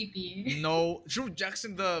Jackson, VP. No, Drew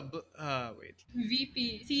Jackson wait.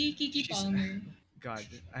 VP. Si Kiki She's- Palmer. God,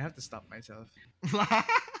 I have to stop myself.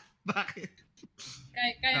 Bakit?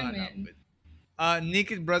 Kaya No, mo no, yan. but,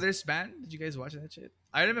 Naked Brothers Band. Did you guys watch that shit?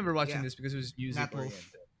 I remember watching Yeah. this because it was music Nat Wolf.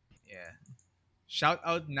 oriented. Yeah. Shout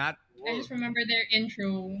out Nat I Wolf. just remember their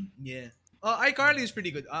intro. Yeah. iCarly is pretty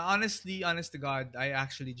good. Honest to God, I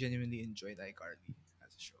actually genuinely enjoyed iCarly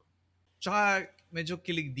as a show. Tsaka, medyo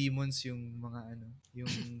kilig demons yung mga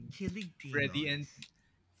yung Kilig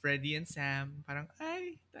Freddy and Sam. Parang,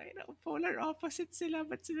 ay, tayo na, polar opposite sila.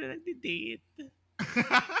 Ba't sila nagdi-date?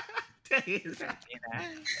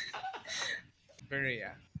 Pero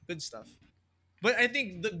yeah, good stuff. But I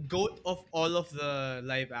think the goat of all of the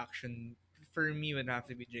live action for me would have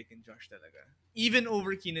to be Drake and Josh talaga. Even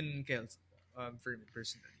over Keenan and Kel, for me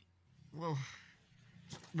personally. Well,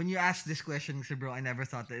 when you asked this question, kasi bro, I never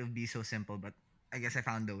thought that it would be so simple, but I guess I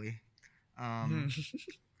found a way.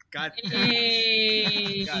 God,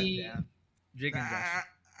 Hey. God damn. Drake and Josh.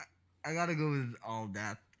 I gotta go with all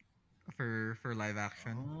that for live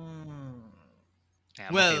action. Oh. Yeah,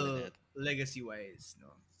 I'm okay with Well, that. legacy-wise,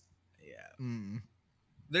 no. Yeah. Mm.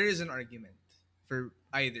 There is an argument for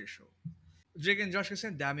either show. Drake and Josh kasi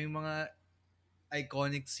ang daming mga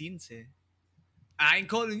iconic scenes eh. I'm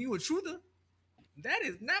calling you a shooter. That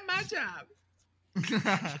is not my job.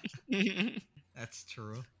 That's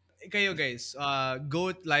true. Kayo guys,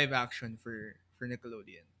 GOAT live action for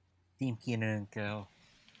Nickelodeon. Team Keenan and Kel.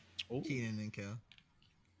 Oh, Keenan and Kel.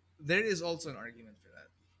 there is also an argument for that.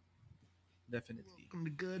 Definitely. Welcome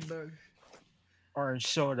to good bug. Orange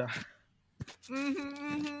soda.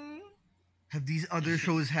 Have these other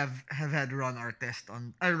shows have had Ron Artest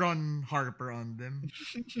on Ron Harper on them?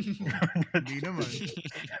 Hindi naman.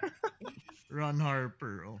 Ron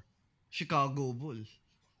Harper, oh. Chicago Bulls.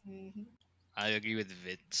 I agree with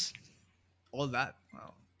Vitz. All that.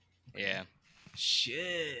 Wow. Yeah.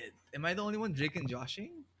 Shit. Am I the only one Drake and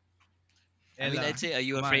Joshing? I mean, Ella, I'd say, are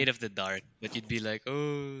you come on. afraid of the dark? But you'd be like,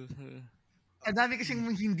 oh. Ang dami kasing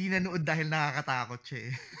hindi nanood dahil nakakatakot siya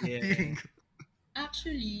eh. Yeah. Feeling ko.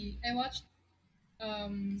 Actually, I watched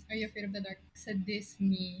Are You Afraid of the Dark sa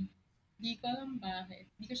Disney. Di ko alam bakit.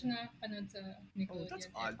 Di ko siya nakapanood sa Oh, that's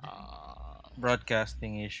Nickelodeon odd. ever.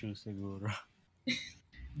 Broadcasting issue siguro.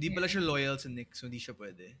 Di pala Yeah. siya loyal to Nick, so di siya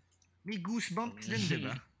pwede. May goosebumps din, di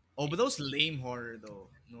ba? Oh, but that was lame horror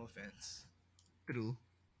though. No offense. True.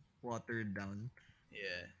 Watered down.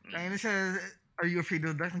 Yeah. Kaya na sa Are You Afraid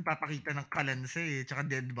of the Dark, nagpapakita ng kalansa eh. Tsaka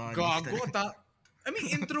dead bodies Gago talaga. I mean,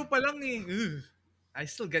 intro pa lang eh. Ugh. I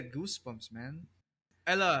still get goosebumps, man.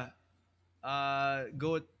 Ella,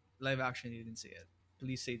 go with live action. You didn't say it.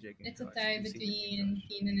 Please say Drake and It's a Josh. tie Please say Drake and between Josh.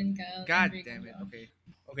 Keenan and Kyle and God Drake and damn it. Josh. Okay.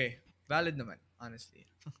 Okay. Valid naman, honestly.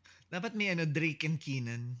 Dapat may Drake and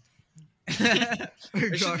Keenan. Or It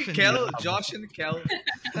should be Josh and Kel, Josh. Josh and Kel.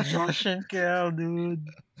 Josh and Kel, dude.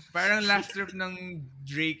 Parang laugh trip ng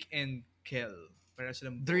Drake and Kel. Para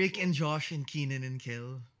silang Drake bobo. and Josh and Keenan and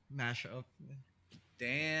Kel. Mash up.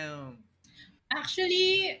 Damn.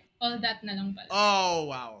 Actually, all that na lang pala. Oh,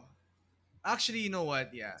 wow. Actually, you know what?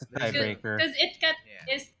 Yeah. It's a There's a... tiebreaker. Because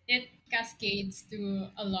Yeah. it cascades to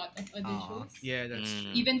a lot of other Ah. shows. Yeah, that's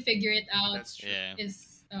true. Even Figure It Out That's true. Yeah.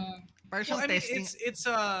 is Parang Well, siyang I mean, testing.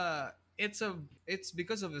 it's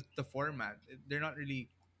because of the format. They're not really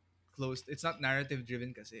closed. It's not narrative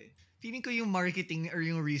driven kasi. Feeling ko yung marketing or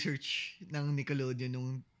yung research ng Nickelodeon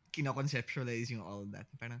nung kinoconceptualize yung all that.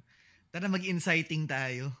 Parang, tara mag-inciting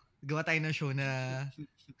tayo. Gawa tayo ng show na,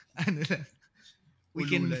 ano lang, we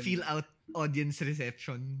can Ululan. feel out audience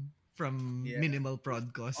reception from Yeah. minimal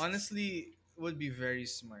prod costs. Honestly, would be very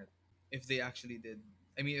smart if they actually did.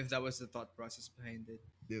 I mean, if that was the thought process behind it.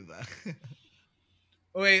 Diba?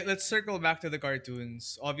 Okay, let's circle back to the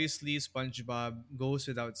cartoons. Obviously, SpongeBob goes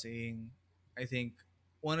without saying. I think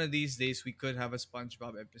one of these days we could have a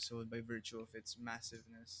SpongeBob episode by virtue of its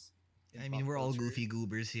massiveness. In I mean, pop we're all culture. goofy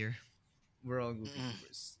goobers here. We're all goofy Mm.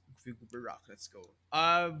 goobers. Goofy goober rock. Let's go.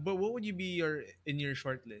 But what would you be in your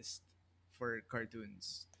short list for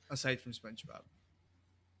cartoons aside from SpongeBob?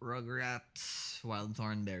 Rugrats, Wild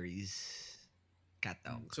Thornberries, Cat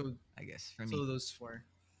Dog, So I guess, for so me. those four.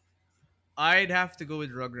 I'd have to go with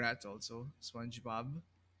Rugrats also. SpongeBob.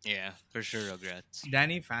 Yeah, for sure, Rugrats.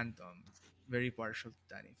 Danny Phantom. Very partial to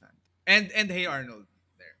Danny Phantom. And Hey Arnold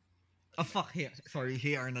there. Oh, fuck. Hey, sorry.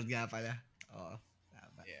 Hey, Arnold nga pala. Oh,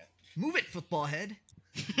 tama. Yeah. Move it, football head.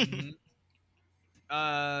 Mhm.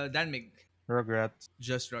 Dan Mig. Rugrats.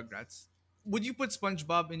 Just Rugrats. Would you put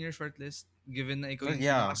SpongeBob in your shortlist? Given na ikaw Well, yung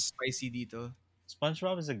yeah. pinaka-spicy dito.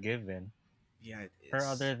 SpongeBob is a given. Yeah, it is. Or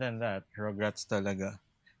other than that, Rugrats talaga.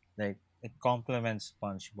 Like, it complements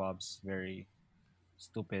SpongeBob's very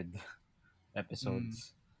stupid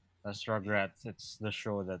episodes. As Rugrats, it's the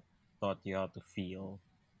show that taught you how to feel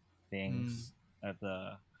things at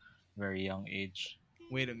a very young age.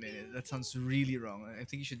 Wait a minute. That sounds really wrong. I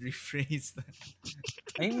think you should rephrase that.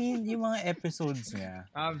 I mean, yung mga episodes nga,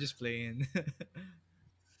 I'm just playing.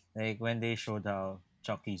 like when they showed how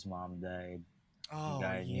Chucky's mom died, Oh,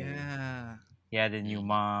 guy knew. yeah. he had a new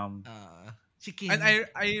mom. Chicken. And I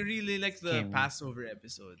really like the Kim. Passover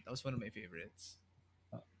episode. That was one of my favorites.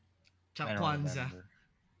 I Tsaka don't Kwanzaa. remember.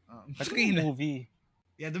 But Pati yung the movie.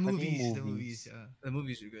 Yeah, the Pati movies. yung The movies. movies.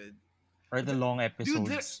 movies are good. Or the long Dude,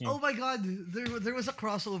 episodes. oh my god. There was a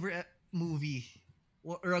crossover movie.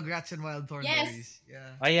 Rugrats and Wild Thornberries.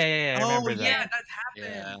 Yeah. Oh, yeah. I remember that. yeah, that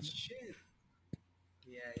happened. Yeah. Shit.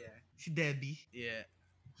 Yeah. Si Debbie. Yeah.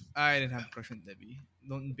 I didn't have a crush on Debbie.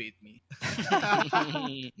 Don't bait me.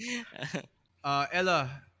 Ella.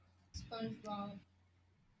 SpongeBob,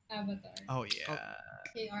 Avatar, Oh yeah.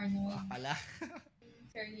 Hey Arnold, Pala.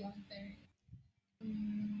 Fairly Odd Parents,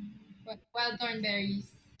 Wild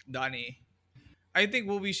Thornberries. Donnie. I think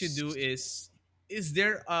what we should do is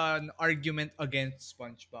there an argument against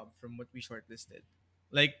SpongeBob from what we shortlisted?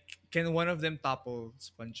 Like, can one of them topple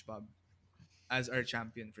SpongeBob as our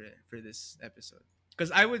champion for this episode?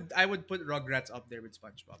 Because I would put Rugrats up there with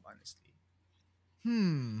SpongeBob, honestly.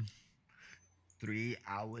 3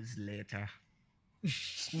 hours later.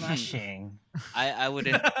 Smashing. I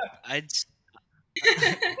wouldn't. I'd s-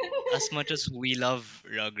 as much as we love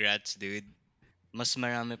Rugrats, dude. Mas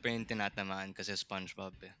marami pa yung tinatamaan kasi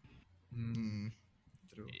SpongeBob. Eh.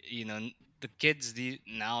 True. You know, the kids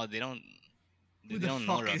now they don't Who they the don't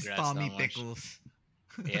know fuck is Rugrats Tommy that much. Pickles?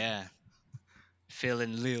 Yeah, Phil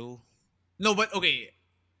and Lil. No, but okay.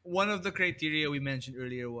 One of the criteria we mentioned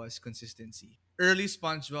earlier was consistency. Early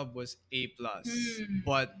SpongeBob was A plus,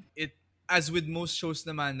 but it as with most shows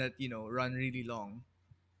naman that run really long,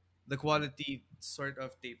 the quality sort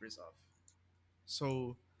of tapers off.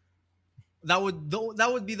 So that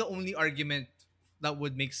would be the only argument that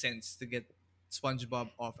would make sense to get SpongeBob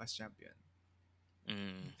off as champion.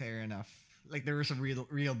 Fair enough. Like there were some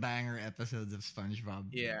real banger episodes of SpongeBob.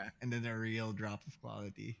 Yeah. And then a real drop of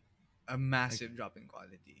quality. a Like, massive drop in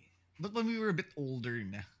quality. but when we were a bit older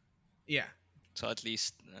na, Yeah. So at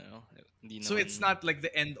least, hindi So it's naman, not like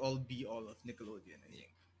the end all be all of Nickelodeon, I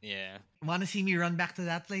think. yeah. wanna see me run back to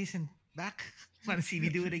that place and back? Wanna see me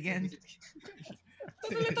do it again?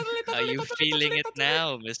 Totally, totally, Are totally, you totally, feeling totally, it totally. now,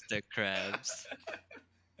 Mr. Krabs?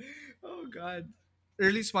 Oh god.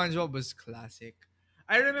 Early SpongeBob was classic.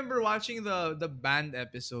 I remember watching the band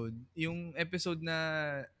episode. Yung episode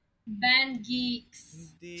na Band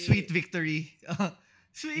geeks. hindi Sweet victory. no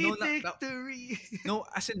Sweet na, victory. no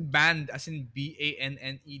as in band as in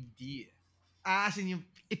BANNED. As in yung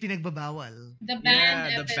ipinagbabawal. The band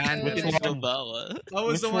Yeah, the band Which episode. episode. one? Pinagbabawal. That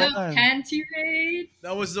was the Which one. The one? panty raid.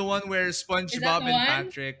 That was the one where Is that SpongeBob the and one?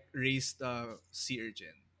 Patrick raised sea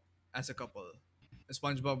urchin as a couple.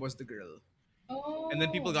 SpongeBob was the girl, and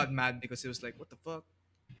then people Oh, got mad because it was like, what the fuck?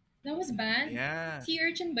 that was band. Yeah, Sea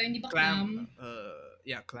urchin ba? Hindi ba clam. clam?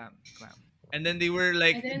 Yeah, clam. And then they were I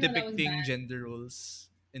like didn't know that was depicting band. gender roles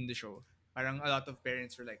in the show. Parang a lot of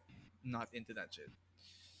parents were like not into that shit.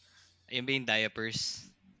 Yung ba yung diapers?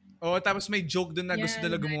 Oh, tapos may joke dun na gusto Yeah,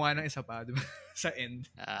 nila gumawa ng isa pa, di ba? Sa end.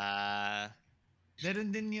 Ah, Meron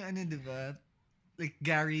din yung ano, diba? Like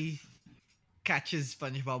Gary catches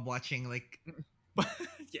SpongeBob watching like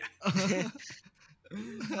Yeah.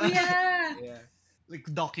 Oh yeah. Yeah. like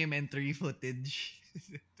documentary footage.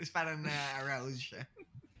 Tapos parang na-arouse siya.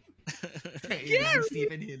 Kaya si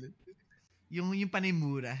Stephen Hill. Yung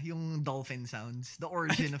panimura, yung dolphin sounds. The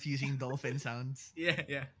origin of using dolphin sounds.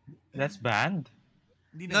 Yeah. That's banned?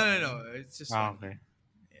 Hindi No, naman. It's just Ah, funny. okay.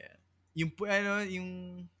 Yeah.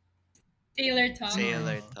 Yung Taylor talk.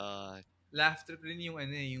 sailor Oh. talk. laugh trip rin yung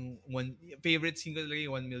yung one favorite single talaga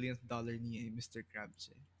yung $1 million ni Mr. Krabs.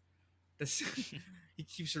 Eh. Tas he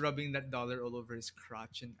keeps rubbing that dollar all over his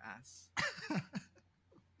crotch and ass.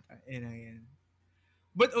 Yan.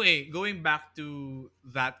 But okay, going back to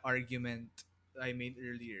that argument I made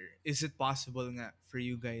earlier, is it possible nga for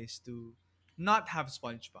you guys to not have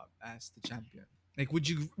SpongeBob as the champion? Like, would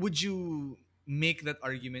you make that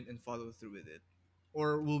argument and follow through with it,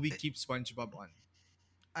 or will we keep SpongeBob on?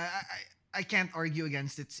 I can't argue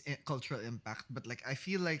against its cultural impact, but like I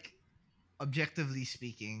feel like objectively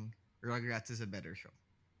speaking, Rugrats is a better show.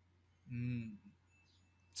 Mm.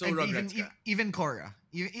 So And Rugrats ka. even Korra,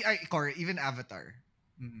 Korra, even Avatar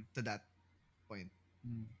Mm. to that point.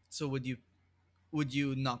 So would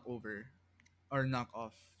you knock over or knock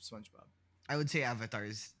off SpongeBob? I would say Avatar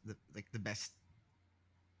is the best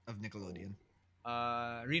of Nickelodeon.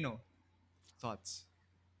 Reno, thoughts?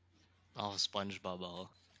 Oh, SpongeBob ako.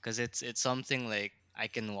 Because it's something like I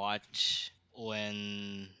can watch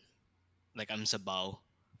when like I'm sabaw.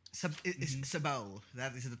 Mhm. Sabaw.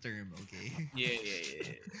 That is the term, okay?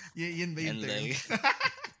 Yeah. Yun ba yung And term? like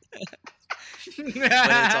but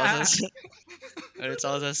it's also but it's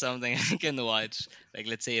also something I can watch. Like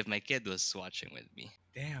let's say if my kid was watching with me.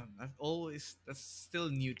 Damn, that's still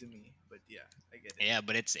new to me, but yeah, I get it. Yeah,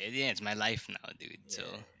 but it's my life now, dude. So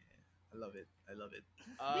I love it.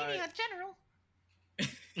 Really, general.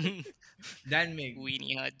 Dan Mig.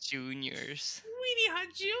 Weenie Hut Juniors. Weenie Hut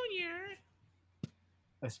Jr.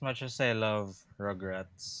 As much as I love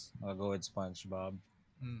Rugrats, I'll go with SpongeBob.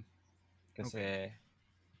 Mm. Kasi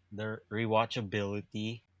the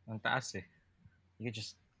rewatchability, ang taas eh. You can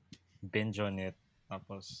just binge on it.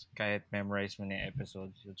 Tapos, kahit memorize mo na yung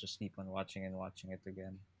episodes, you'll just keep on watching and watching it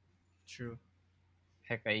again. True.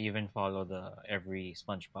 Heck, I even follow the every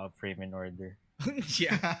SpongeBob frame in order.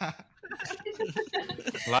 Yeah,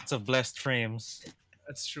 Lots of blessed frames.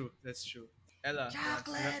 that's true. Ella,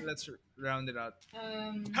 Chocolate. let's round it out.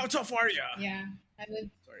 Um, How tough are ya? yeah,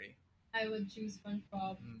 Sorry. I would choose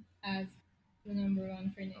SpongeBob Mm. as the number one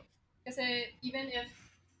for Nick. Kasi even if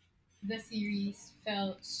the series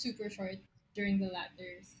fell super short during the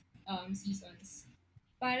latter seasons,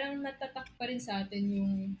 parang natatak pa rin sa atin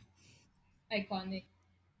yung iconic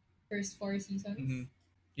first four seasons. Mhm.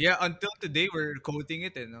 Yeah, until today we're quoting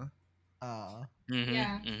it, no?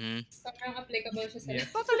 Yeah. Mm-hmm. Sobrang applicable siya sa Yeah.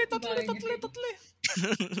 lahat Totally, ng bagay. totally.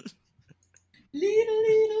 Little.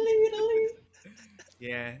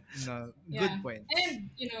 Yeah, no, Yeah. good point. And,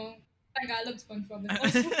 Tagalog SpongeBob is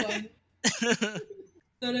also fun.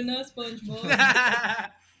 Tara na, SpongeBob.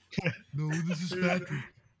 No, this is Patrick.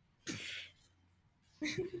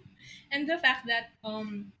 And the fact that,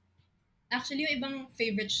 actually, yung ibang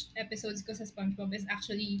favorite episodes ko sa SpongeBob is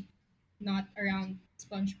actually not around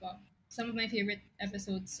SpongeBob. Some of my favorite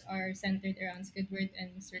episodes are centered around Squidward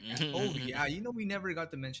and Mr. Krabs. Oh yeah, we never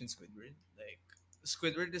got to mention Squidward. Like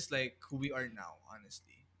Squidward is like who we are now,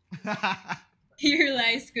 honestly. Here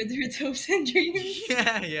lies Squidward's hopes and dreams.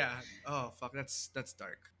 Yeah. Oh fuck, that's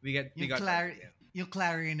dark. We got yung, dark again. yung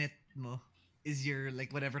clarinet mo is your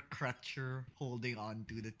like whatever crutch you're holding on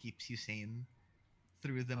to that keeps you sane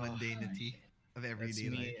through the Oh, Oh, mundanity shit. of that's everyday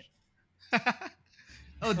me. life.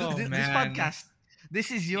 Oh, Oh this man. podcast.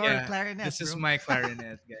 This is your Yeah, clarinet, this is bro. my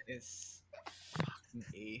clarinet, guys. Fucking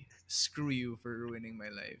A. Screw you for ruining my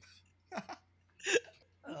life.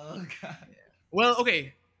 Oh god. Well,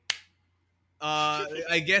 okay.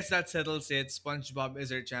 I guess that settles it. SpongeBob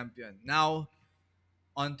is our champion. Now,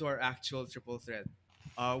 on to our actual triple threat,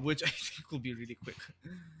 which I think will be really quick.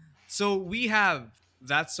 So we have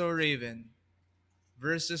That's So Raven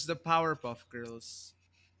versus the Powerpuff Girls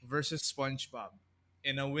versus SpongeBob.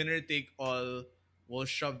 In a winner take all, we'll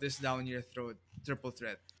shove this down your throat triple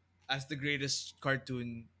threat as the greatest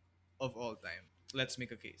cartoon of all time. Let's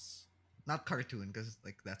make a case. Not cartoon, because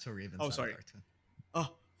like that's so Raven's Oh, not a sorry. cartoon. Oh,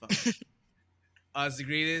 fuck. As the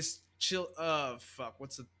greatest chill. Fuck.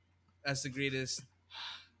 What's the as the greatest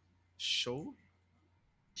show of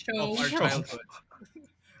Show. our Show. childhood?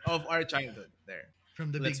 Of our childhood. There.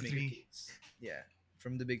 From the Let's big make a three. case. Yeah,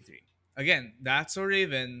 from the big three. Again, That's So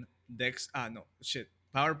Raven, no, shit.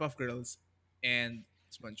 Powerpuff Girls, and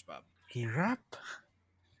SpongeBob. Hirap.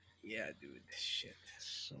 Yeah, dude. Shit.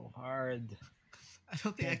 So hard. I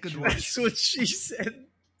don't think I Can't could choose. That's watch. what she said.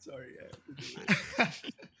 Sorry, I have to do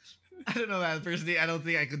it. I don't know, man. Personally, I don't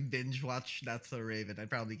think I could binge watch That's So Raven. I'd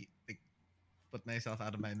probably like put myself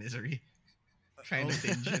out of my misery trying to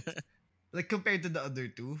binge it. Like compared to the other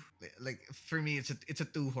two, like for me, it's a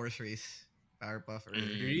two horse race. Powerpuff or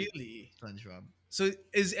Mm. Really? SpongeBob. So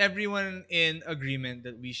is everyone in agreement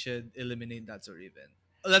that we should eliminate That's So Raven?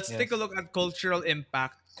 Let's take a Yes. look at cultural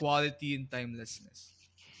impact, quality, and timelessness.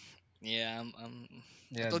 Yeah, I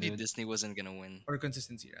Yeah, told you dude. Disney wasn't gonna win. Or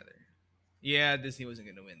consistency, rather. Yeah, Disney wasn't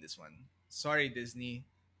going to win this one. Sorry, Disney.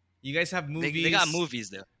 You guys have They got movies movies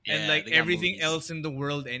though. and Yeah, like they got everything movies. else in the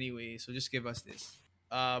world anyway. So just give us this.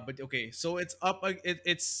 But okay, so it's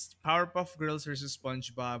it's Powerpuff Girls versus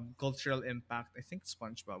SpongeBob. Cultural impact. I think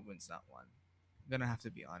SpongeBob wins that one. I'm gonna have to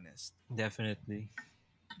be honest. Definitely.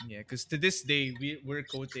 Yeah, because to this day we're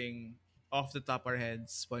quoting off the top of our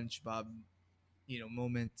heads SpongeBob.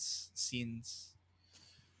 Moments, scenes.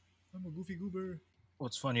 I'm a goofy goober.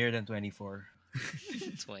 What's funnier than 24?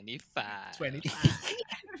 25. 25.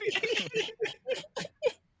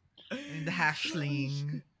 I mean the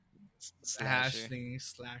hashling. Slasher. Hashling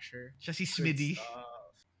slasher. Siya si Good Smitty. stuff.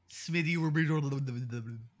 Smitty were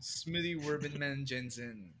Smithy Werbenman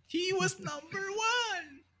Jensen. He was number one.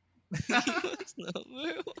 He was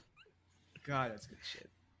number one. God, that's good shit.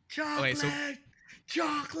 Okay, chocolate, so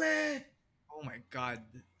chocolate. oh my god.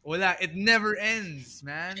 Wala, it never ends,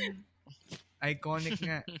 man. Iconic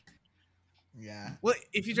nga. Yeah, Well,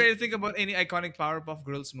 if you try to think about any iconic Powerpuff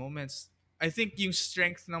Girls moments, I think yung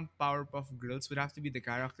strength ng Powerpuff Girls would have to be the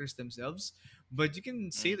characters themselves. But you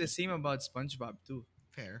can say the Mm. same about SpongeBob too.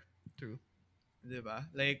 fair, true. Diba?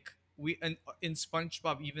 Like, in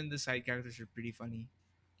SpongeBob, even the side characters are pretty funny.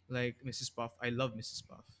 Like Mrs. Puff. I love Mrs.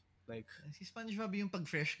 Puff. Like, Si SpongeBob yung pag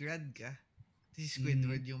fresh grad ka. Si mhm.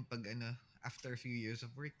 Squidward yung pag after a few years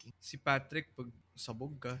of working. Si Patrick, pag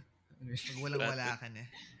sabog ka. Pag walang-wala ka na.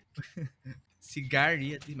 Si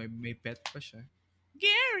Gary, at least may pet pa siya.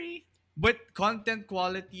 Gary! But content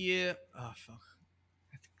quality, fuck.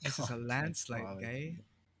 I think this is a Content landslide, quality. guy.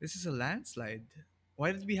 This is a landslide.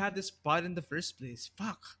 Why did we have this pod in the first place?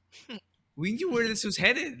 Fuck. We knew where this was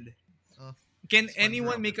headed. Oh, Can SpongeBob.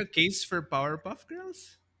 anyone make a case for Powerpuff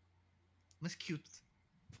Girls? Mas cute.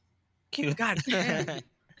 Cute. God damn.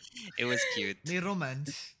 It was cute. May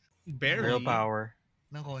romance Barely. Girl power.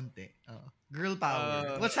 ng konti. Girl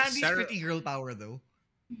power. Well, Sandy's Sarah- pretty girl power though.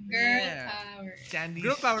 Girl Yeah. power. Sandy's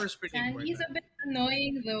Girl power is pretty Sandy's important. a bit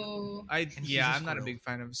annoying though. she's a I'm not a squirrel. big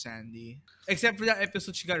fan of Sandy. Except for that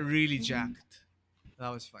episode, she got really jacked. That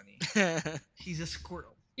was funny. She's a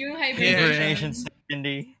squirrel. Yung Hibernation hibernation.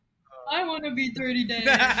 Sandy. I wanna be 30 days.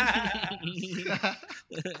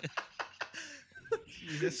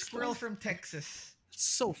 She's a squirrel from Texas.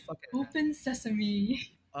 So fucking. Open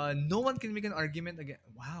sesame. No one can make an argument again.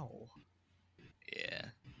 Wow, Yeah.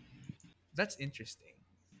 that's interesting.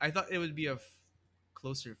 I thought it would be a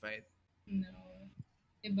closer fight. No.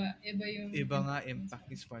 Iba yung Iba nga impact ng impact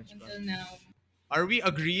ni SpongeBob. Until now. Are we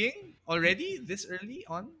agreeing already this early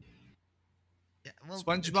on? Yeah, well,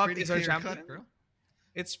 SpongeBob it's pretty is our clear champion? cut, bro.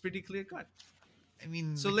 It's pretty clear cut. I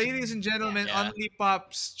mean, So, ladies and gentlemen, Yeah. Only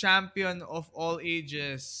Pop's champion of all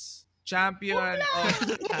ages, champion of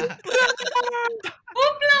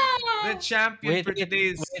Hoopla! the champion Wait, for wait,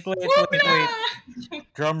 today's. wait.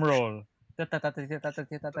 Drum roll.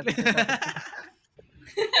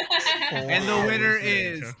 And the winner Wow,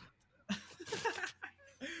 is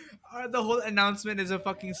The whole announcement is a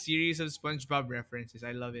fucking series of SpongeBob references.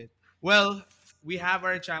 I love it. Well, we have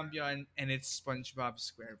our champion, and it's SpongeBob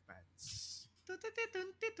SquarePants.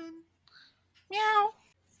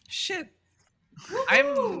 Shit. I'm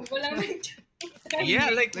Woohoo! Walang yeah,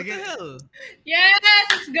 timing. like Like, what the hell? Yes!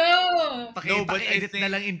 Let's go! No, but I paki-edit na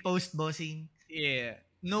think lang in post, bossing. yeah.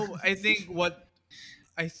 No, I think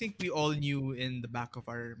we all knew in the back of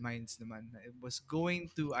our minds naman na it was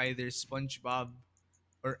going to either SpongeBob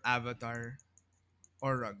or Avatar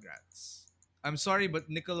or Rugrats. I'm sorry, but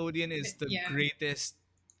Nickelodeon is But the yeah, greatest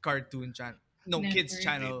cartoon channel, no kids network.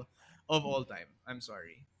 channel of all time. I'm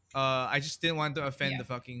sorry. I just didn't want to offend Yeah. the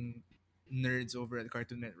fucking nerds over at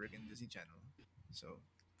Cartoon Network and Disney Channel. So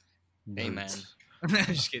Amen. Birds.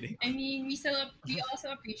 I'm just kidding. I mean, we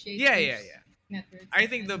also appreciate Yeah, yeah, those yeah. networks I as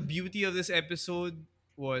think the well. beauty of this episode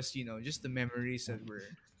was, just the memories that were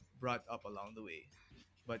brought up along the way.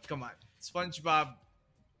 But come on, SpongeBob,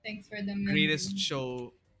 Thanks for the greatest memory.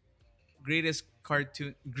 show, greatest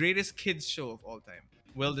cartoon, greatest kids show of all time.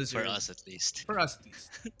 Well For deserved us at least. for us at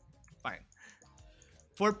least. Fine.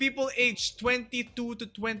 For people aged 22 to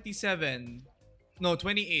 27, no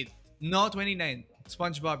 28, no 29,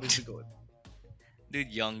 SpongeBob is the goat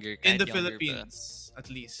Dude, younger. in Kahit the younger pa. Philippines, at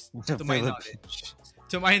least The to my Philippines. knowledge.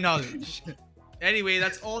 To my knowledge. Anyway,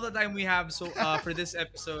 that's all the time we have for this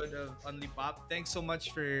episode of Only Pop. Thanks so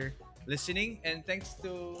much for listening, and thanks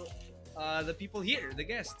to the people here, the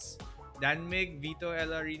guests. Dan Mig, Vito,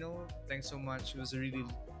 Ella Rino, thanks so much. It was a really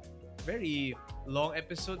very long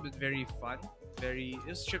episode, but very fun. It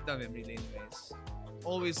was trip down memory lane, guys.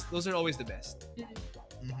 Always, those are always the best.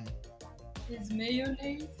 Mhm. Is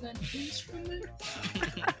mayonnaise an instrument?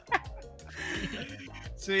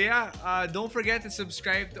 So yeah, don't forget to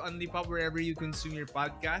subscribe to Unlipop wherever you consume your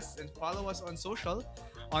podcasts, and follow us on social.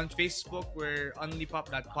 On Facebook, we're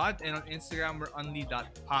unlipop.pod, and on Instagram, we're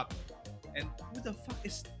unli.pop. And who the fuck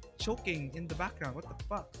is choking in the background? What the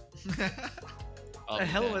fuck? Oh, The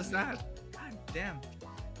hell man. was that? God damn.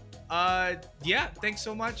 Yeah, thanks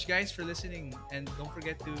so much guys for listening, and don't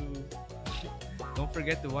forget to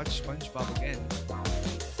watch SpongeBob again.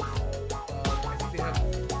 I think they have.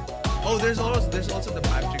 Oh, there's also the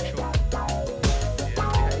Patrick show.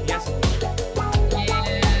 Yeah, he has a good show. Yeah,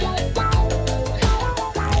 let's go.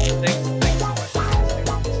 Thanks so much,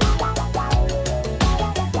 guys.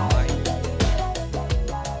 Bye.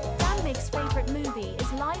 Dan Mig's favorite movie is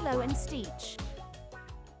Lilo and Stitch.